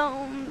 It's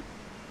home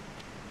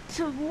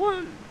to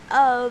one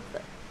of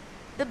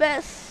the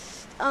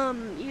best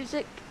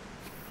music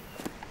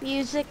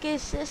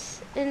is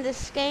this in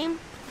this game.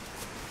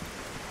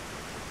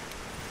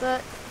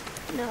 But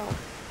no.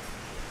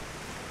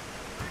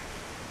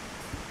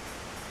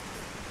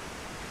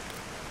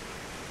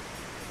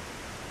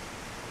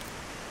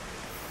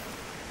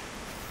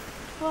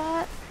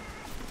 What?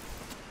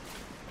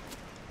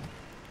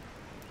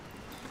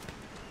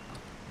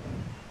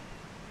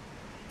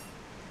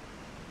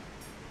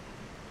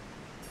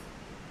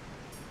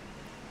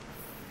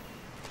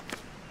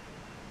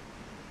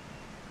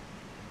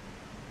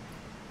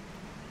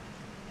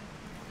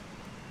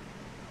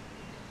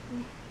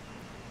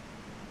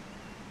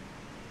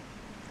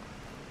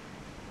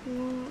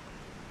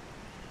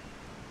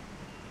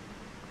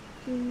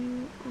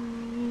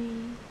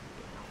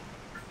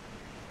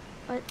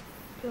 What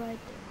do I do?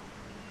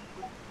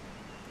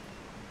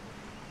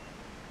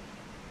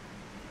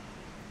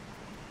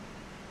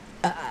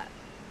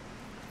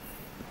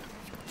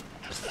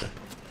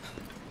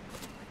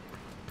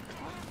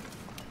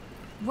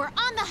 We're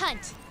on the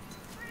hunt.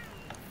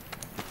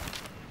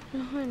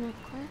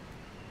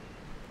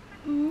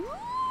 Ooh.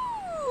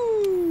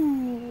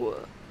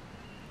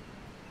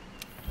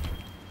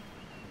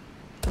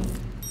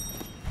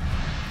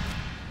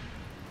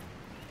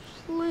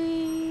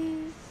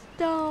 Please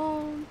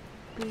don't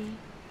be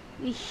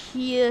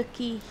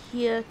yucky.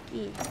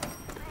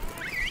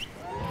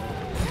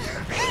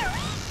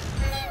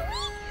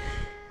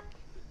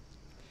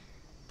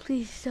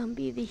 Please don't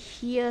be the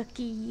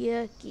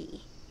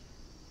yucky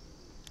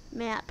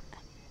map.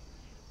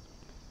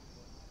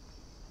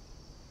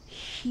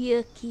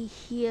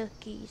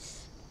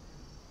 Yuckies.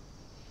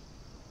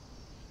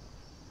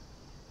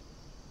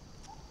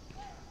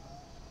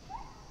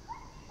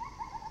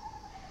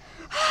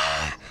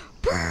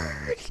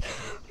 Birds.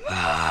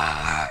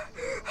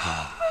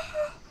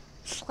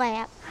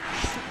 Slap.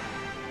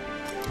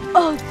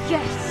 Oh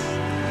yes.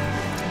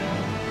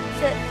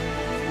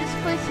 This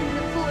place is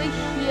full of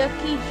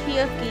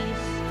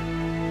yuckies.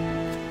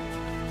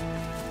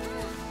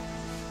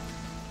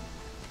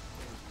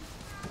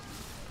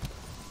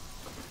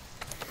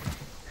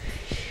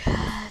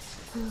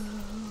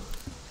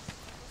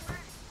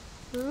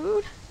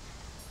 Food.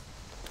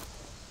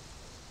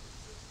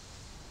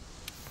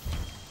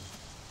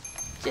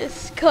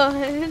 Just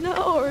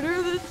gonna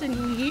order this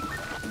and eat.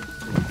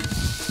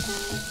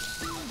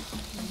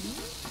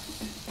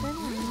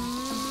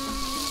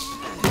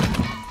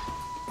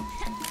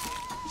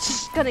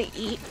 Just gonna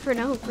eat for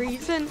no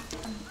reason.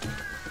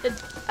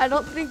 I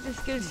don't think this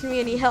gives me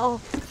any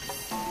health.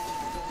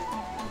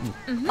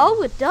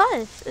 Oh, it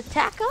does.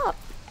 Attack up.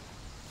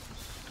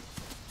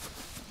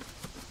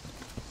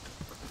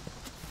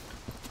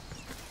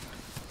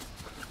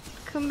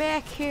 Come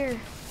back here.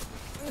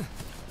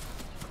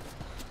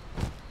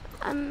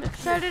 I'm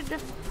excited to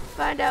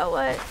find out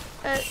what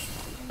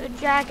a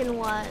dragon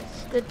was.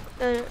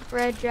 The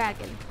red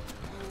dragon.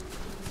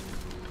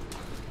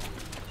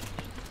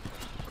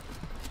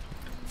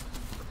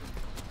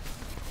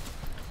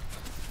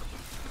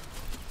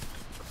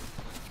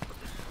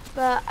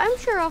 But I'm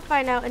sure I'll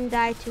find out and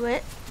die to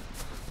it.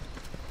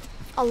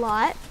 A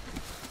lot.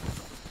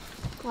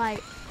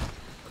 Like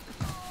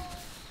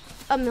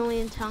a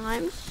million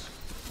times.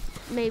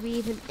 Maybe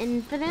even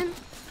infinite.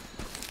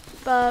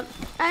 But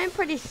I'm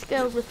pretty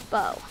skilled with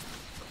bow.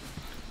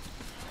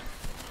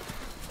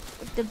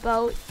 If the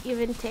bow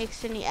even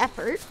takes any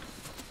effort.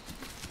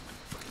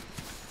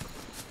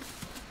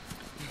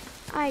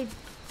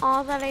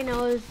 All that I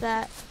know is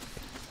that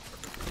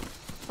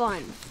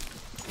fun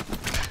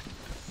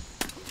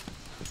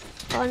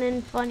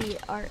and funny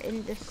are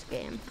in this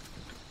game.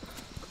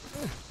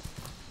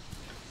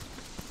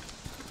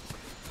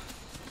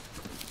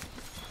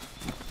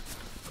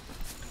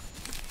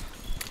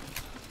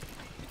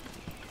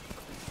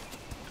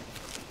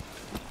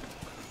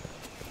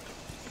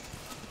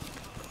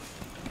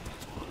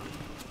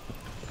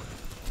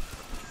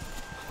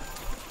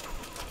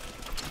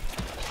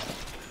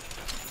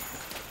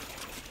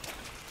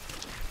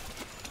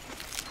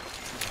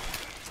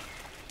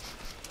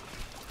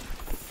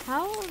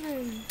 How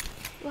then?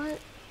 What?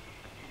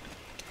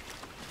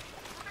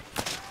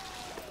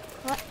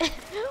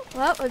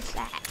 What was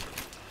that?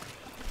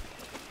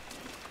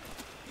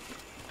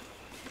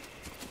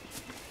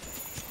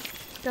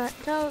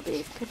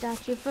 Toby,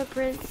 Kadachi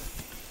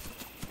footprints.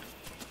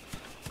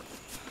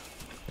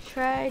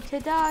 Try to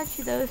dodge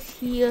those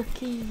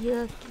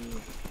yucky.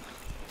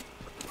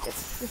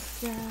 It's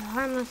just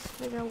harmless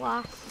for the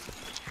wasps.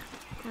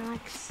 I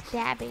like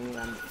stabbing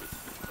them.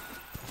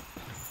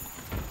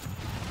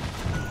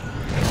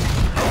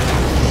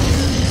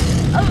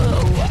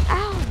 Oh,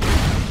 ow!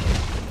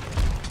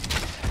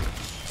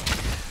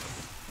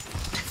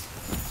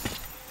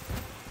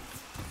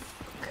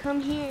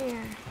 Come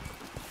here,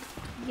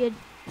 you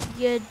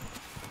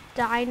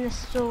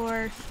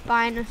dinosaur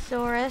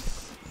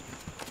Spinosaurus.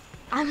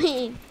 I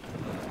mean,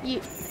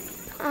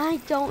 I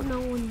don't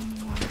know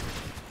anymore.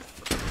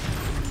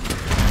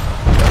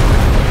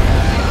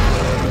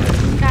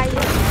 Guy is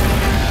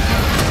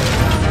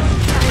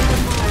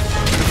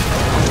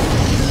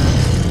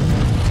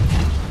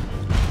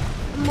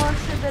a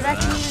monster that I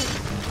can use.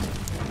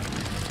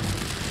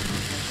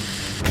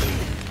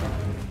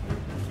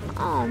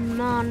 Oh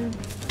man.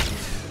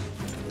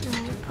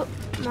 Put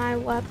my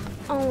weapon.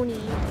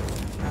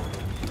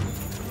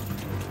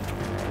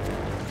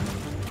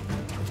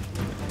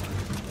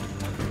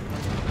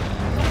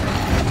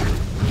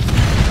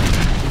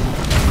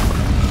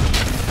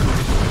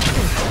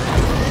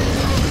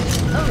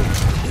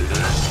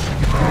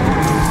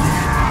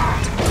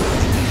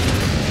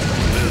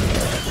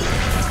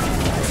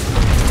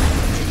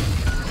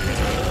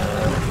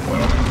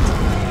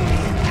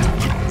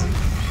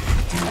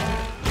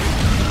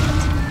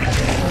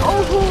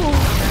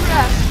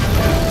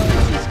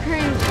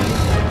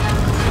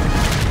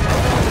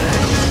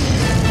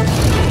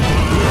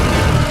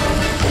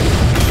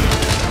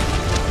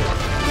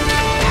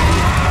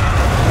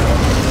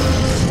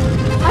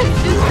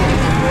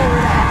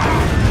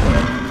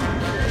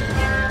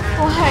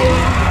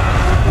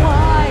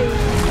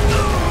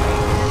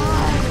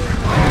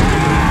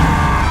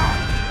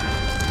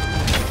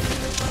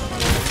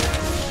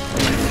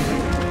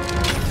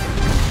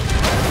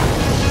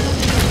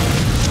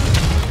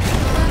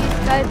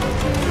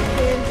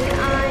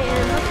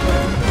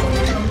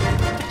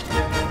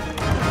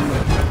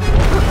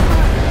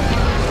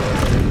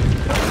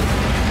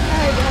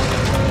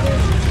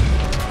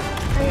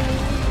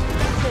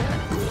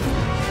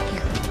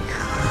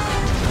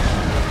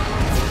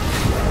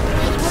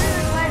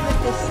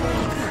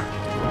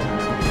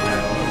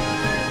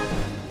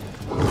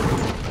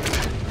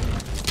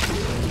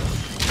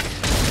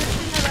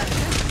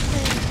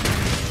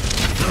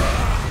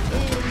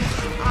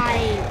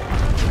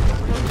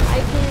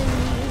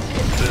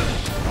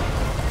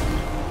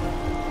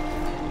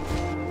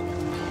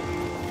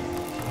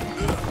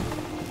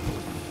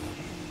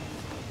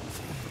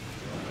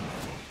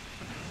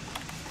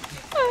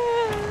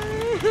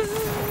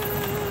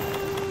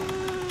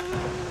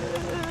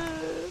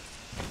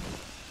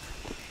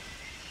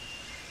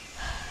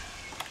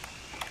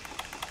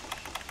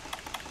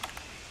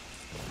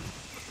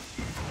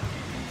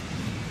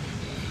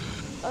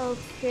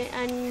 Okay,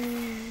 and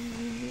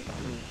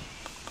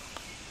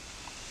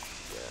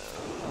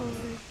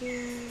over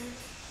here.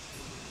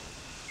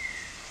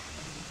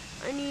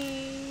 I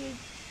need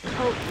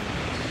coat.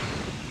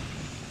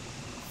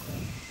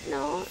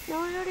 No, I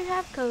already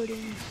have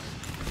coatings.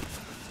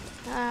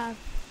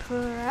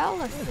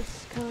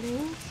 Paralysis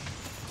coatings.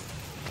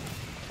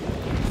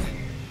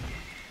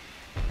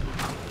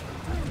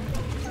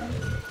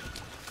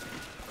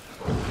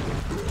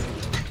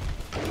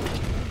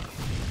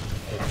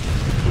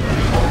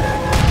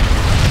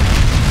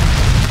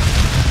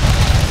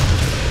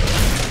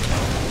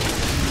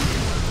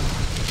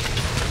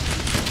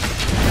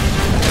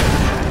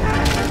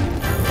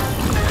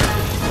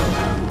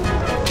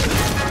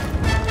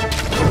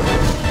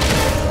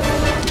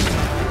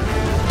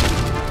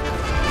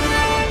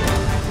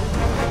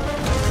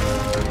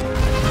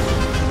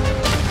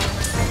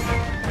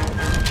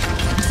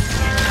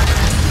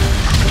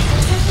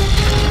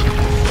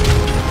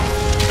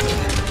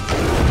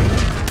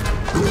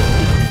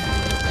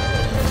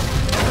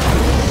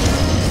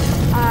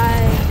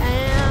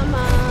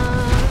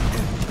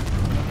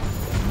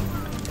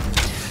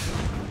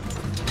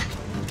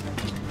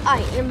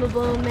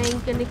 boom, man.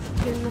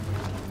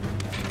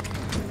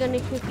 Gonna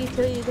kick you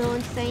till you go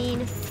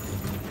insane.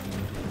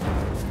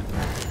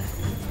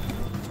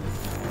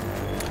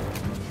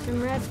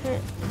 Some red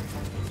pit.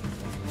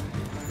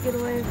 Get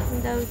away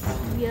from those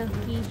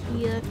yucky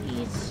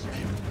yuckies.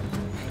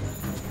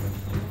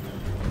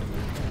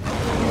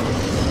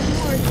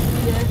 More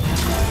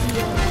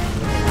yucky.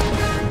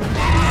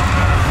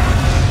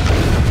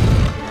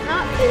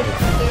 Not this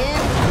kid.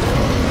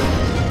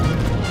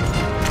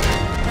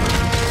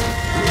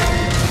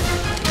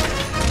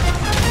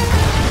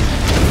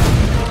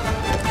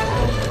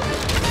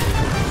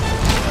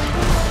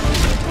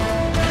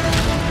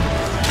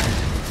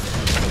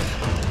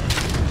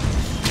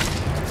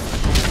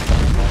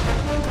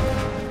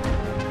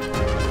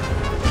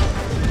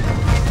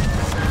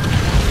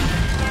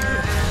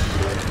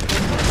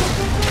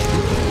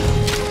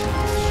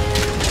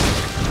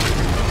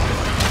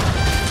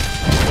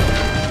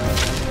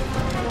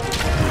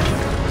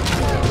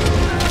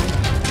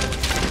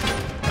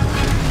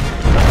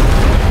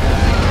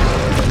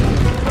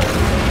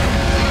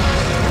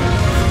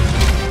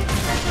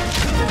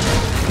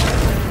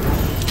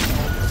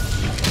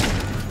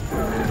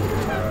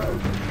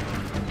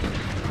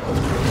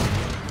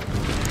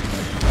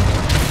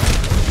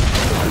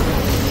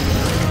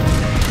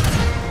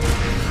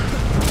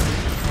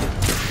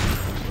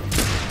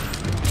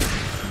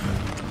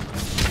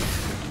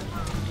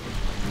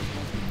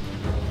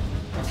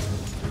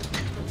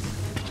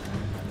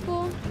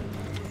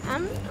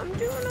 I'm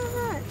doing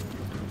alright.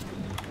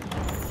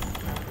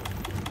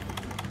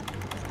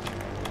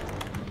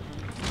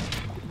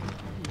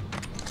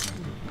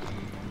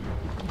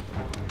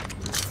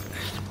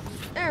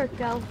 There we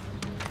go.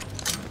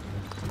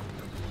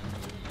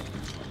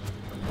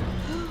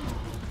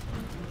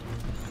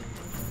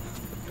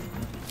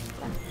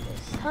 Got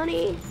this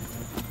honey.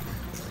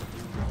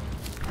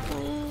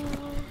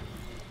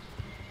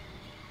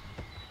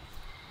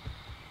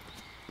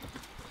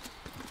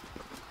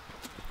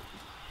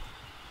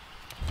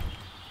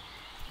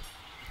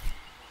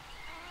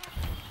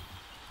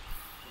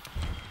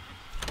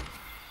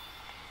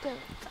 There we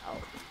go.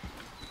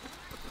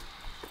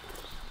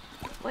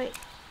 Wait.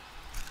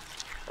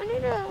 I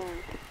need to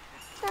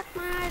check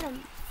my item.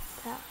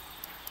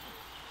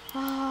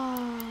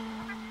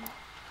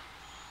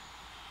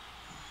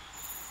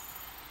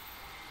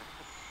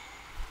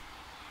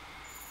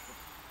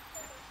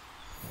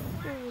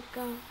 There we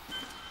go.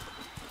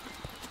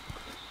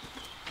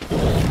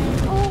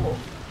 Oh!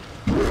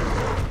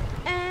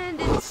 And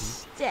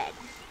it's dead.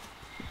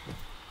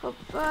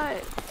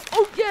 But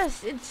oh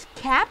yes, it's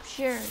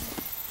captured.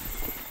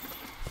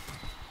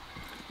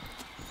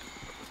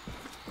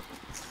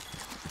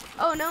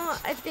 Oh no,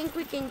 I think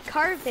we can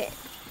carve it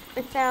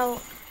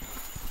without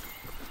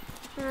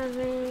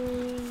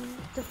having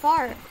to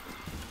fart.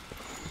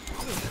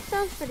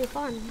 Sounds pretty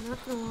fun,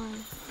 not gonna lie.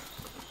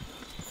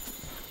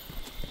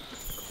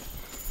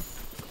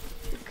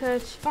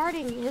 Because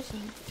farting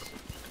isn't.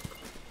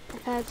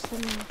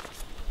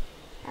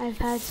 I've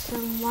had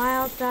some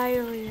wild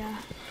diarrhea.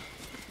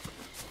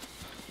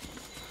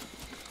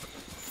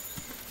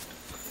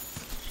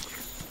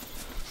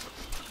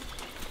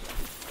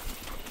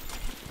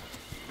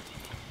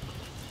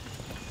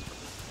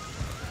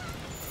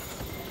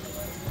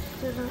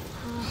 Still don't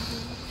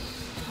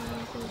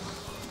have this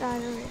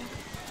diarrhea.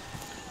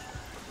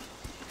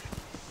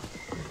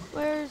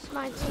 Where's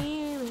my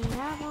team?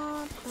 I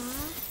want my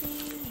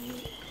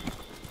team.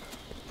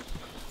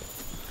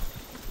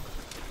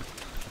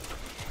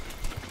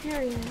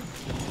 Here he is.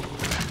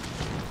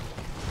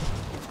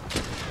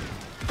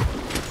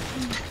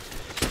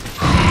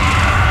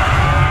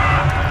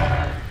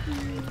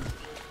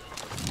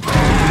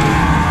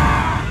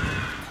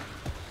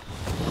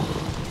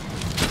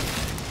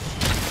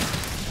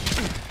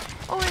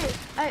 Oh wait,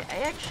 I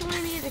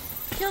actually need to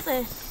kill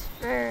this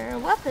for a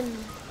weapon.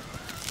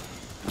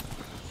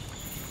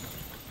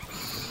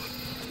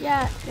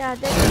 Yeah,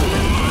 that's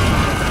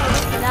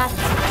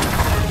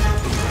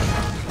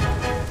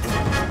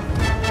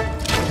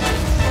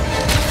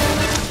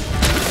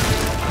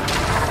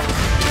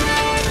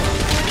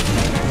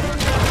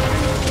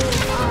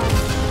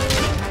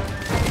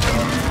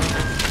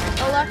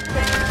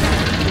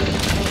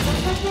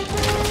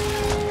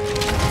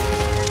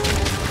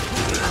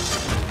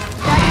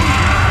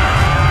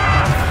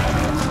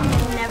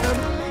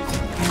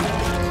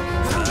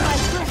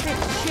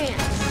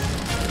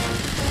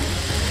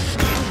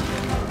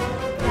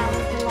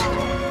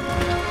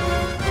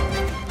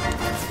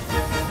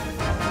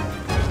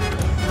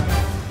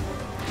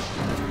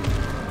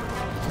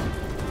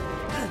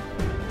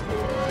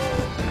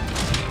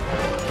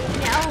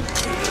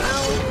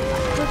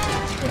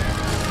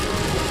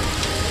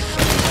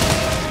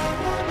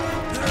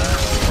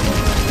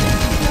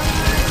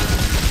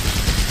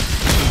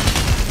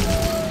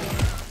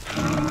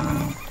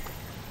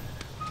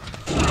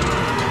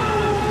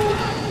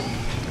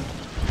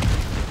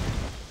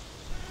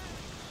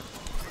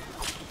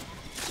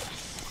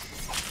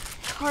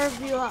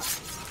carve you up.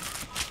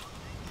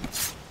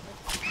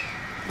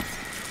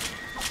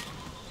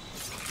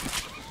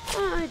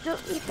 Oh, I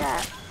don't need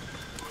that.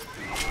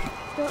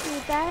 Don't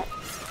need that.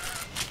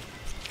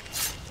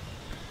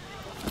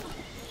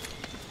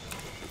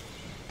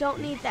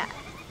 Don't need that.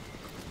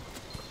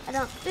 I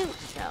don't think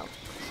so.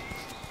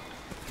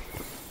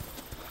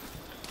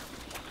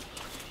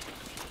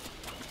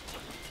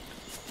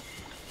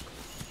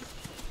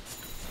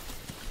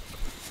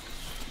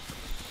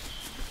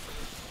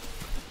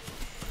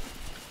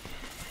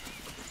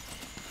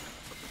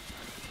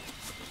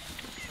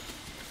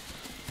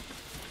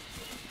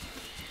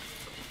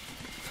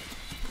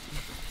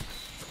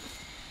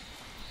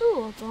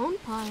 Ooh, a bone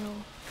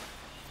pile.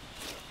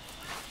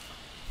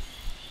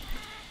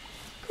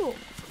 Cool.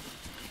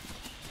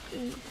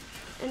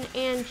 An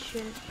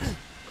ancient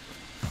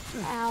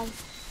owl,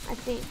 I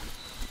think.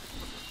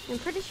 I'm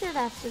pretty sure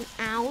that's an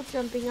owl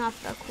jumping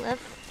off the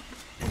cliff.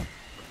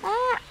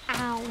 Ah,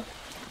 ow.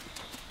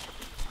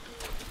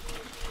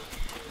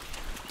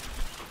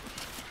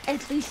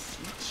 At least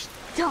he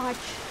dodged,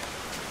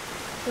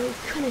 so he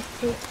couldn't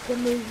take the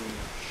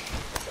move.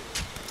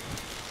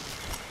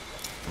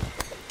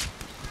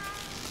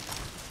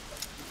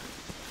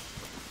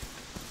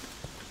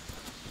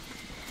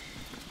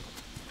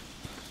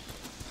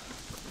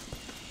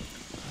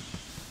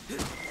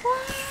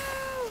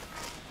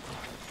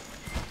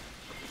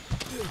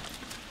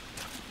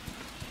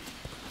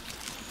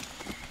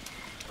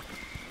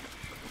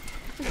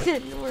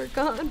 We're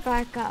going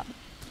back up.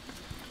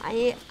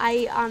 I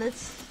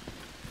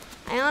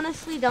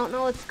honestly don't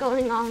know what's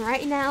going on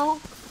right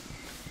now.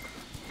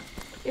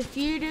 If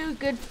you do,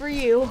 good for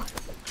you.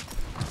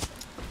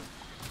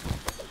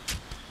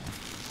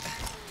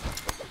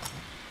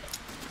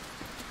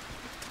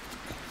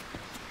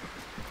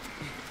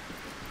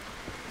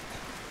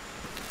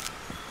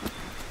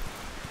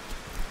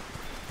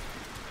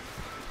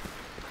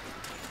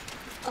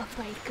 Up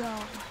I go.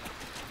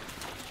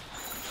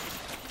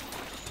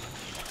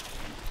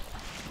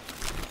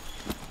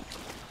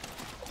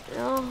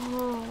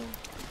 Oh.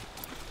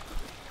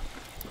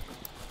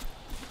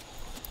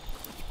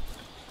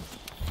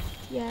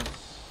 Yes.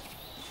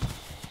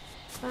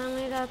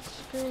 Finally that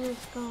screen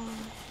is gone.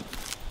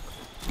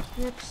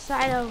 Next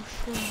side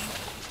ocean.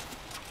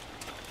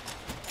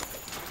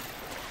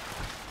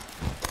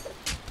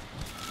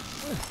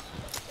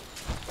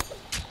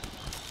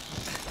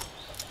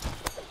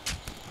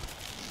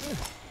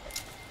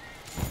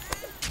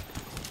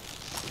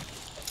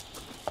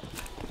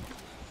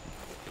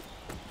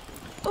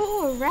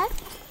 Oh,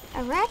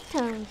 a rat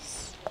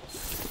toes.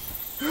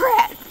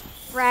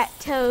 Rat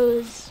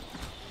toes.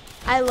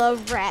 I love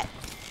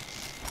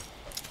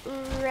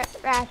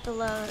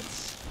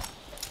rathalos.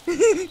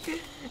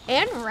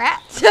 And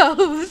rat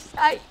toes.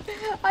 I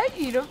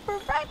eat them for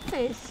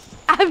breakfast.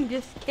 I'm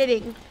just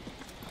kidding.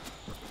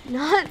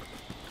 Not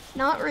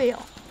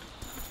real.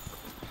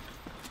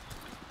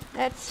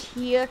 That's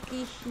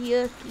yucky,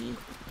 yucky.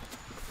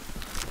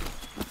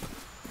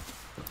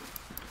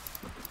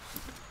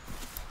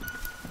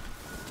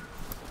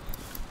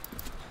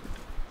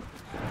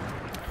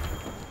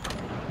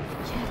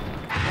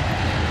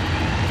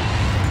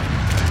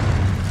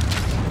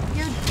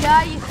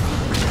 Yeah, you see,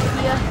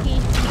 yucky,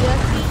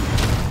 yucky.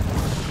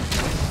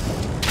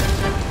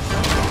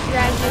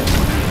 Dragon.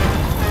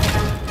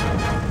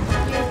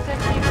 You're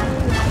such a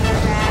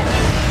rude rat.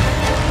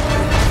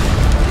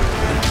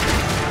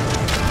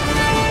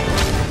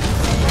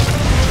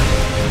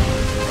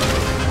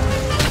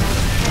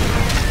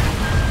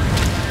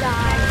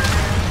 Die.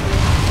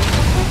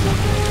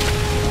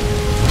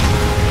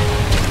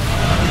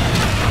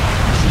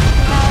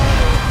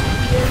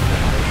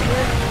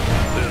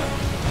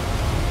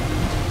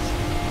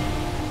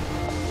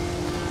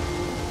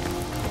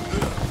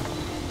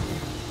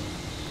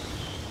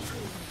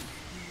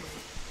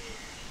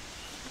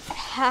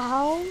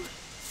 How?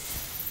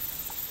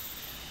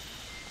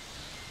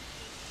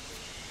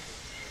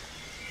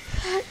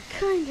 That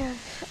kind of,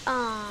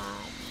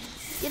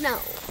 you know,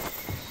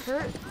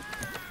 hurt.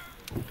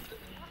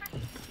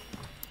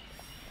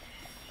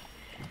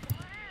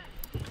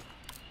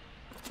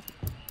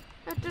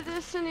 After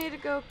this, I need to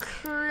go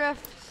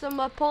craft some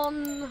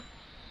weapon.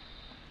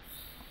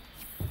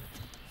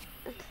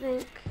 I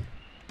think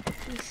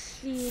I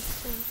see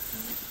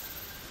something.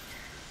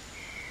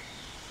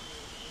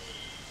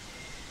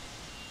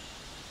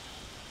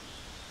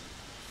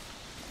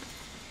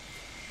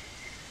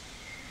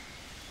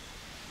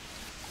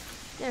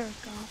 There we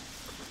go.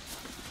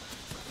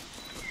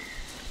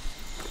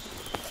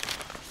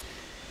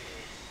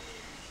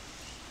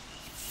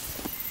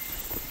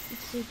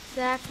 It's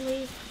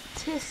exactly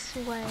this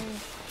way.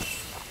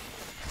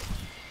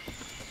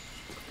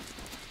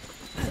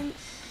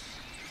 It's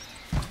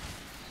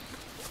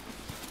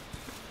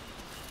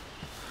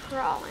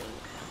crawling.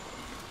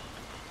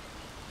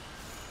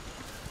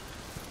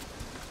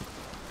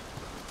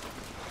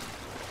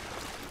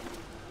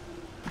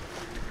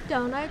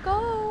 Down I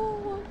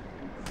go.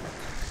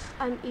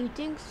 I'm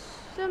eating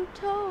some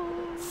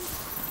toes.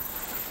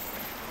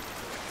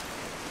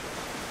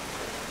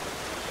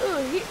 Ooh,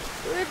 here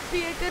would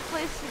be a good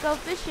place to go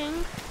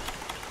fishing.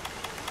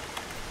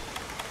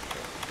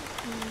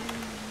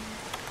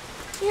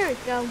 Here we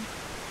go.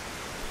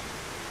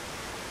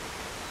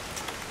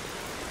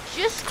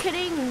 Just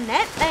kidding,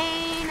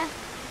 NetBane.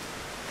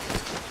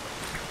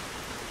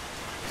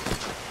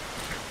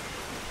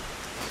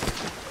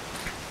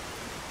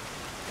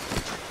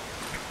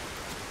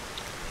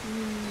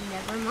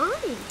 Never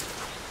mind.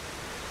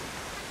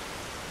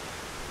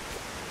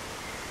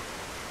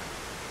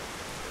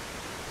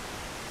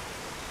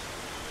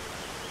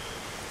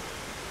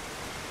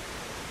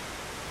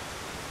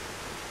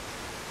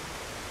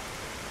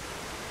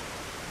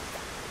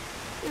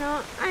 You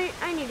know,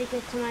 I need to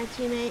get to my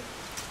teammate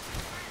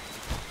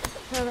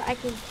so that I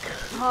can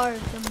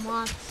carve the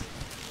moths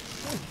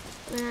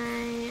when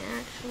I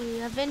actually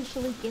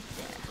eventually get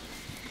there.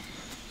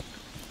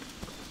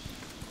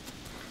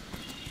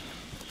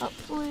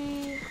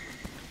 Hopefully,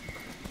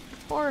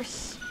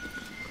 horse.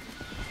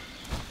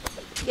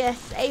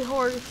 Yes, a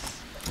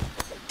horse.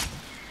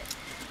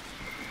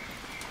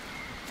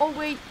 Oh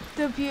wait,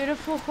 the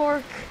beautiful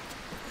hork.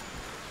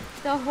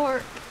 The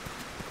hork.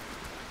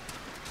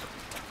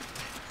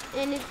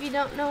 And if you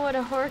don't know what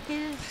a hork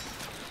is,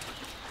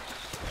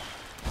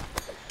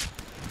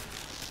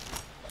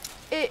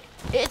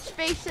 it's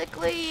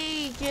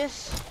basically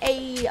just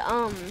a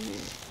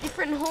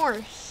different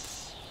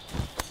horse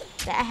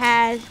that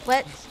has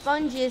wet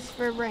sponges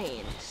for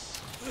brains.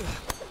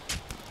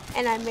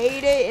 And I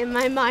made it in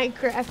my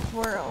Minecraft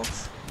world.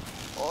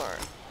 Or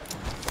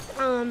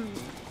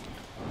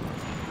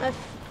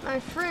my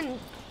friend,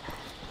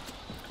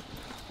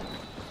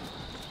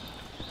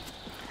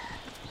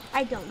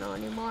 I don't know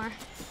anymore.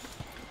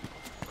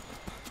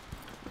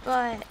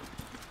 But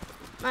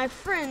my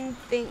friend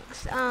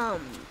thinks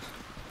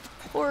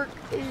pork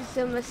is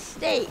a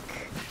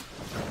mistake.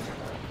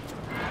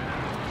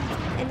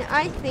 And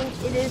I think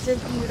it is a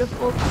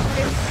beautiful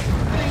crisp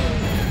green.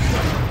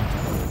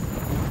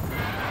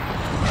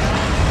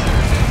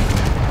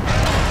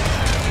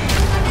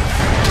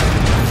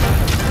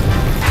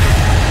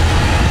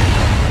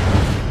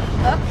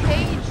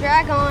 Okay,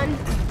 drag on.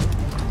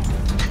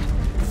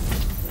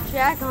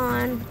 Drag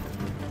on.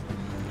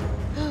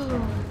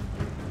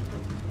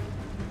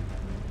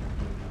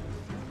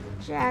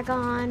 Drag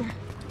on.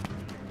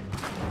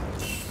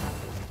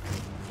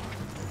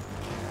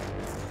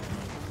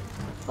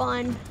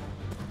 Fun.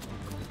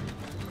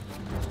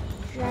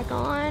 Drag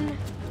on.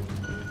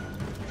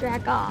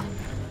 Drag off.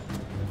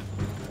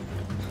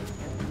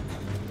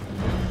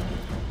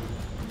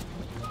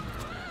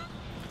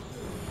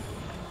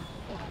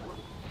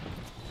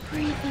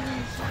 Breathing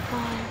is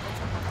fun.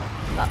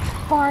 But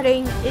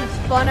farting is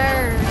funner.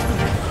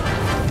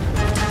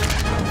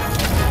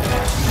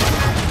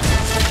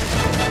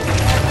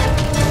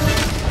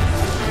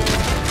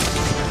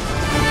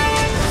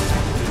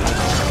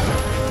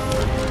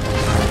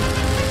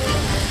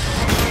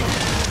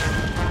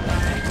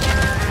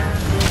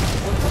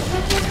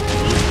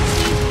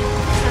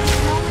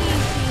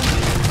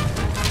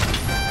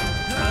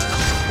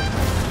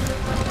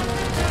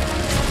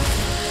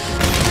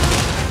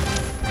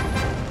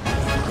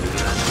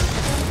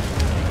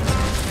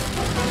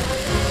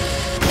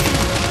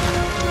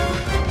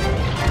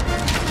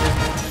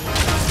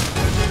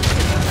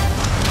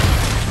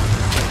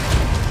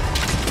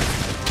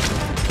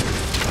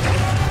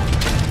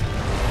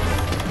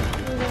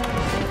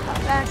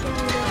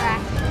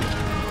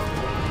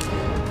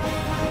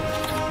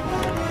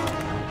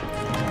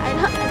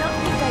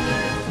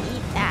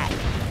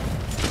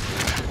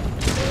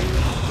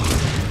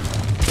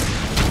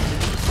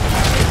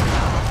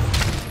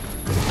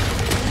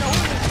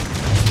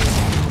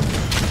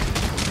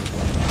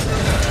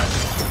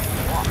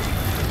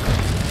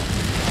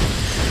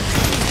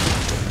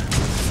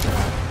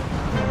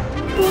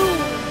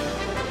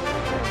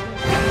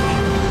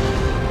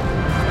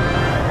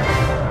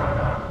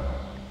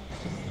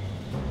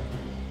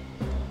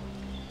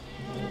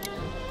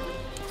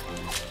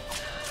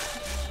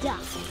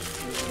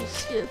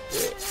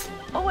 Stupid.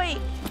 Oh wait.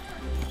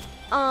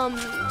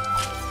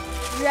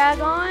 Drag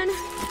on,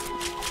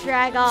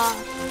 drag off.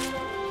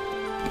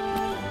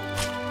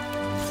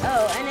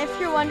 Oh, and if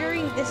you're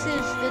wondering, this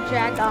is the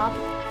drag off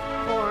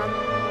form.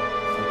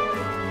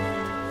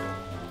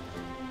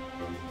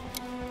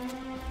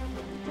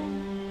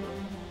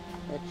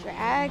 The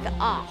drag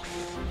off.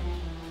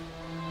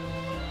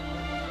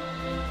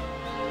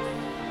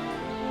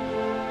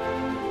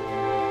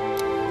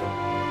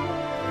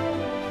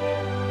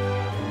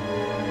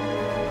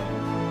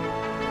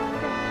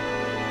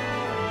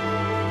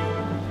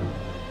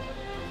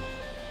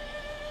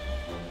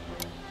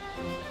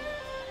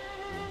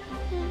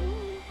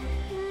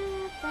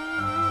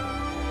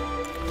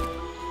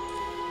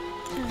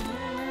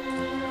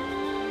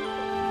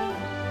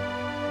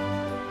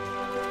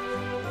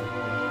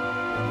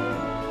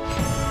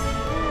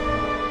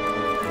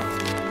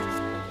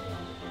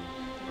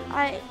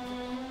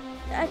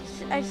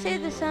 I say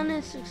the sun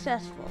is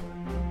successful.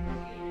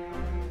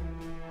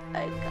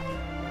 I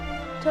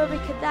got Toby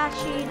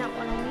Kadashi, not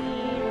what I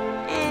need.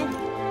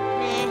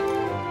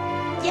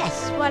 Nah.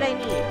 Yes, what I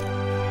need.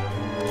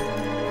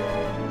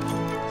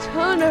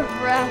 Ton of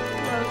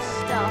Rathalos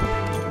stuff.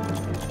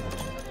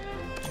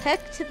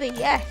 Heck to the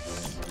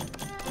yes.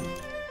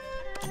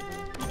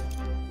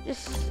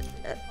 Just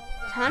a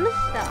ton of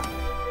stuff.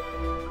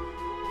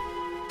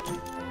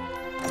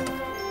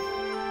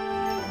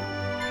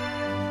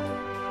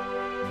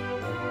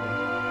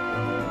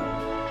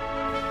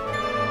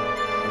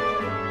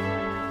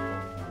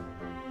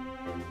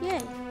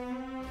 Yay.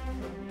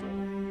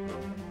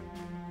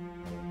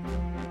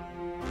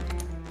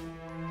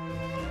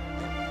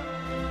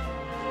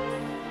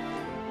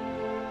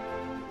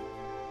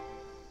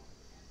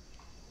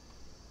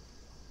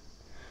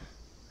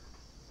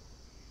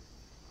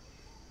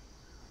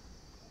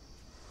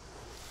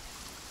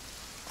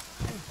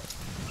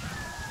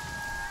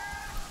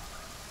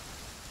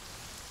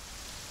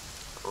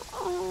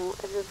 Oh,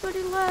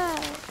 everybody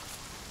left.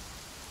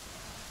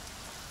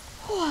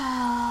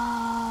 Wow.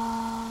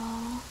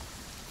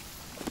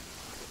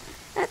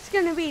 That's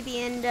gonna be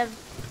the end of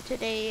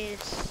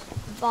today's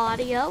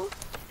video.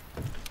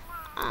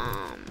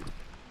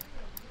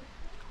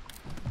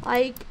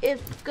 Like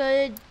if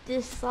good,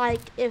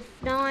 dislike if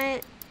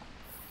not,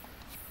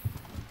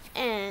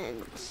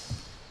 and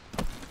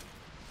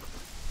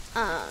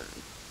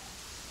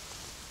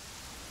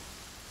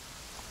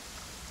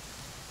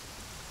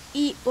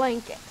eat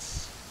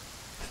blankets.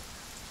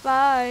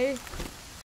 Bye.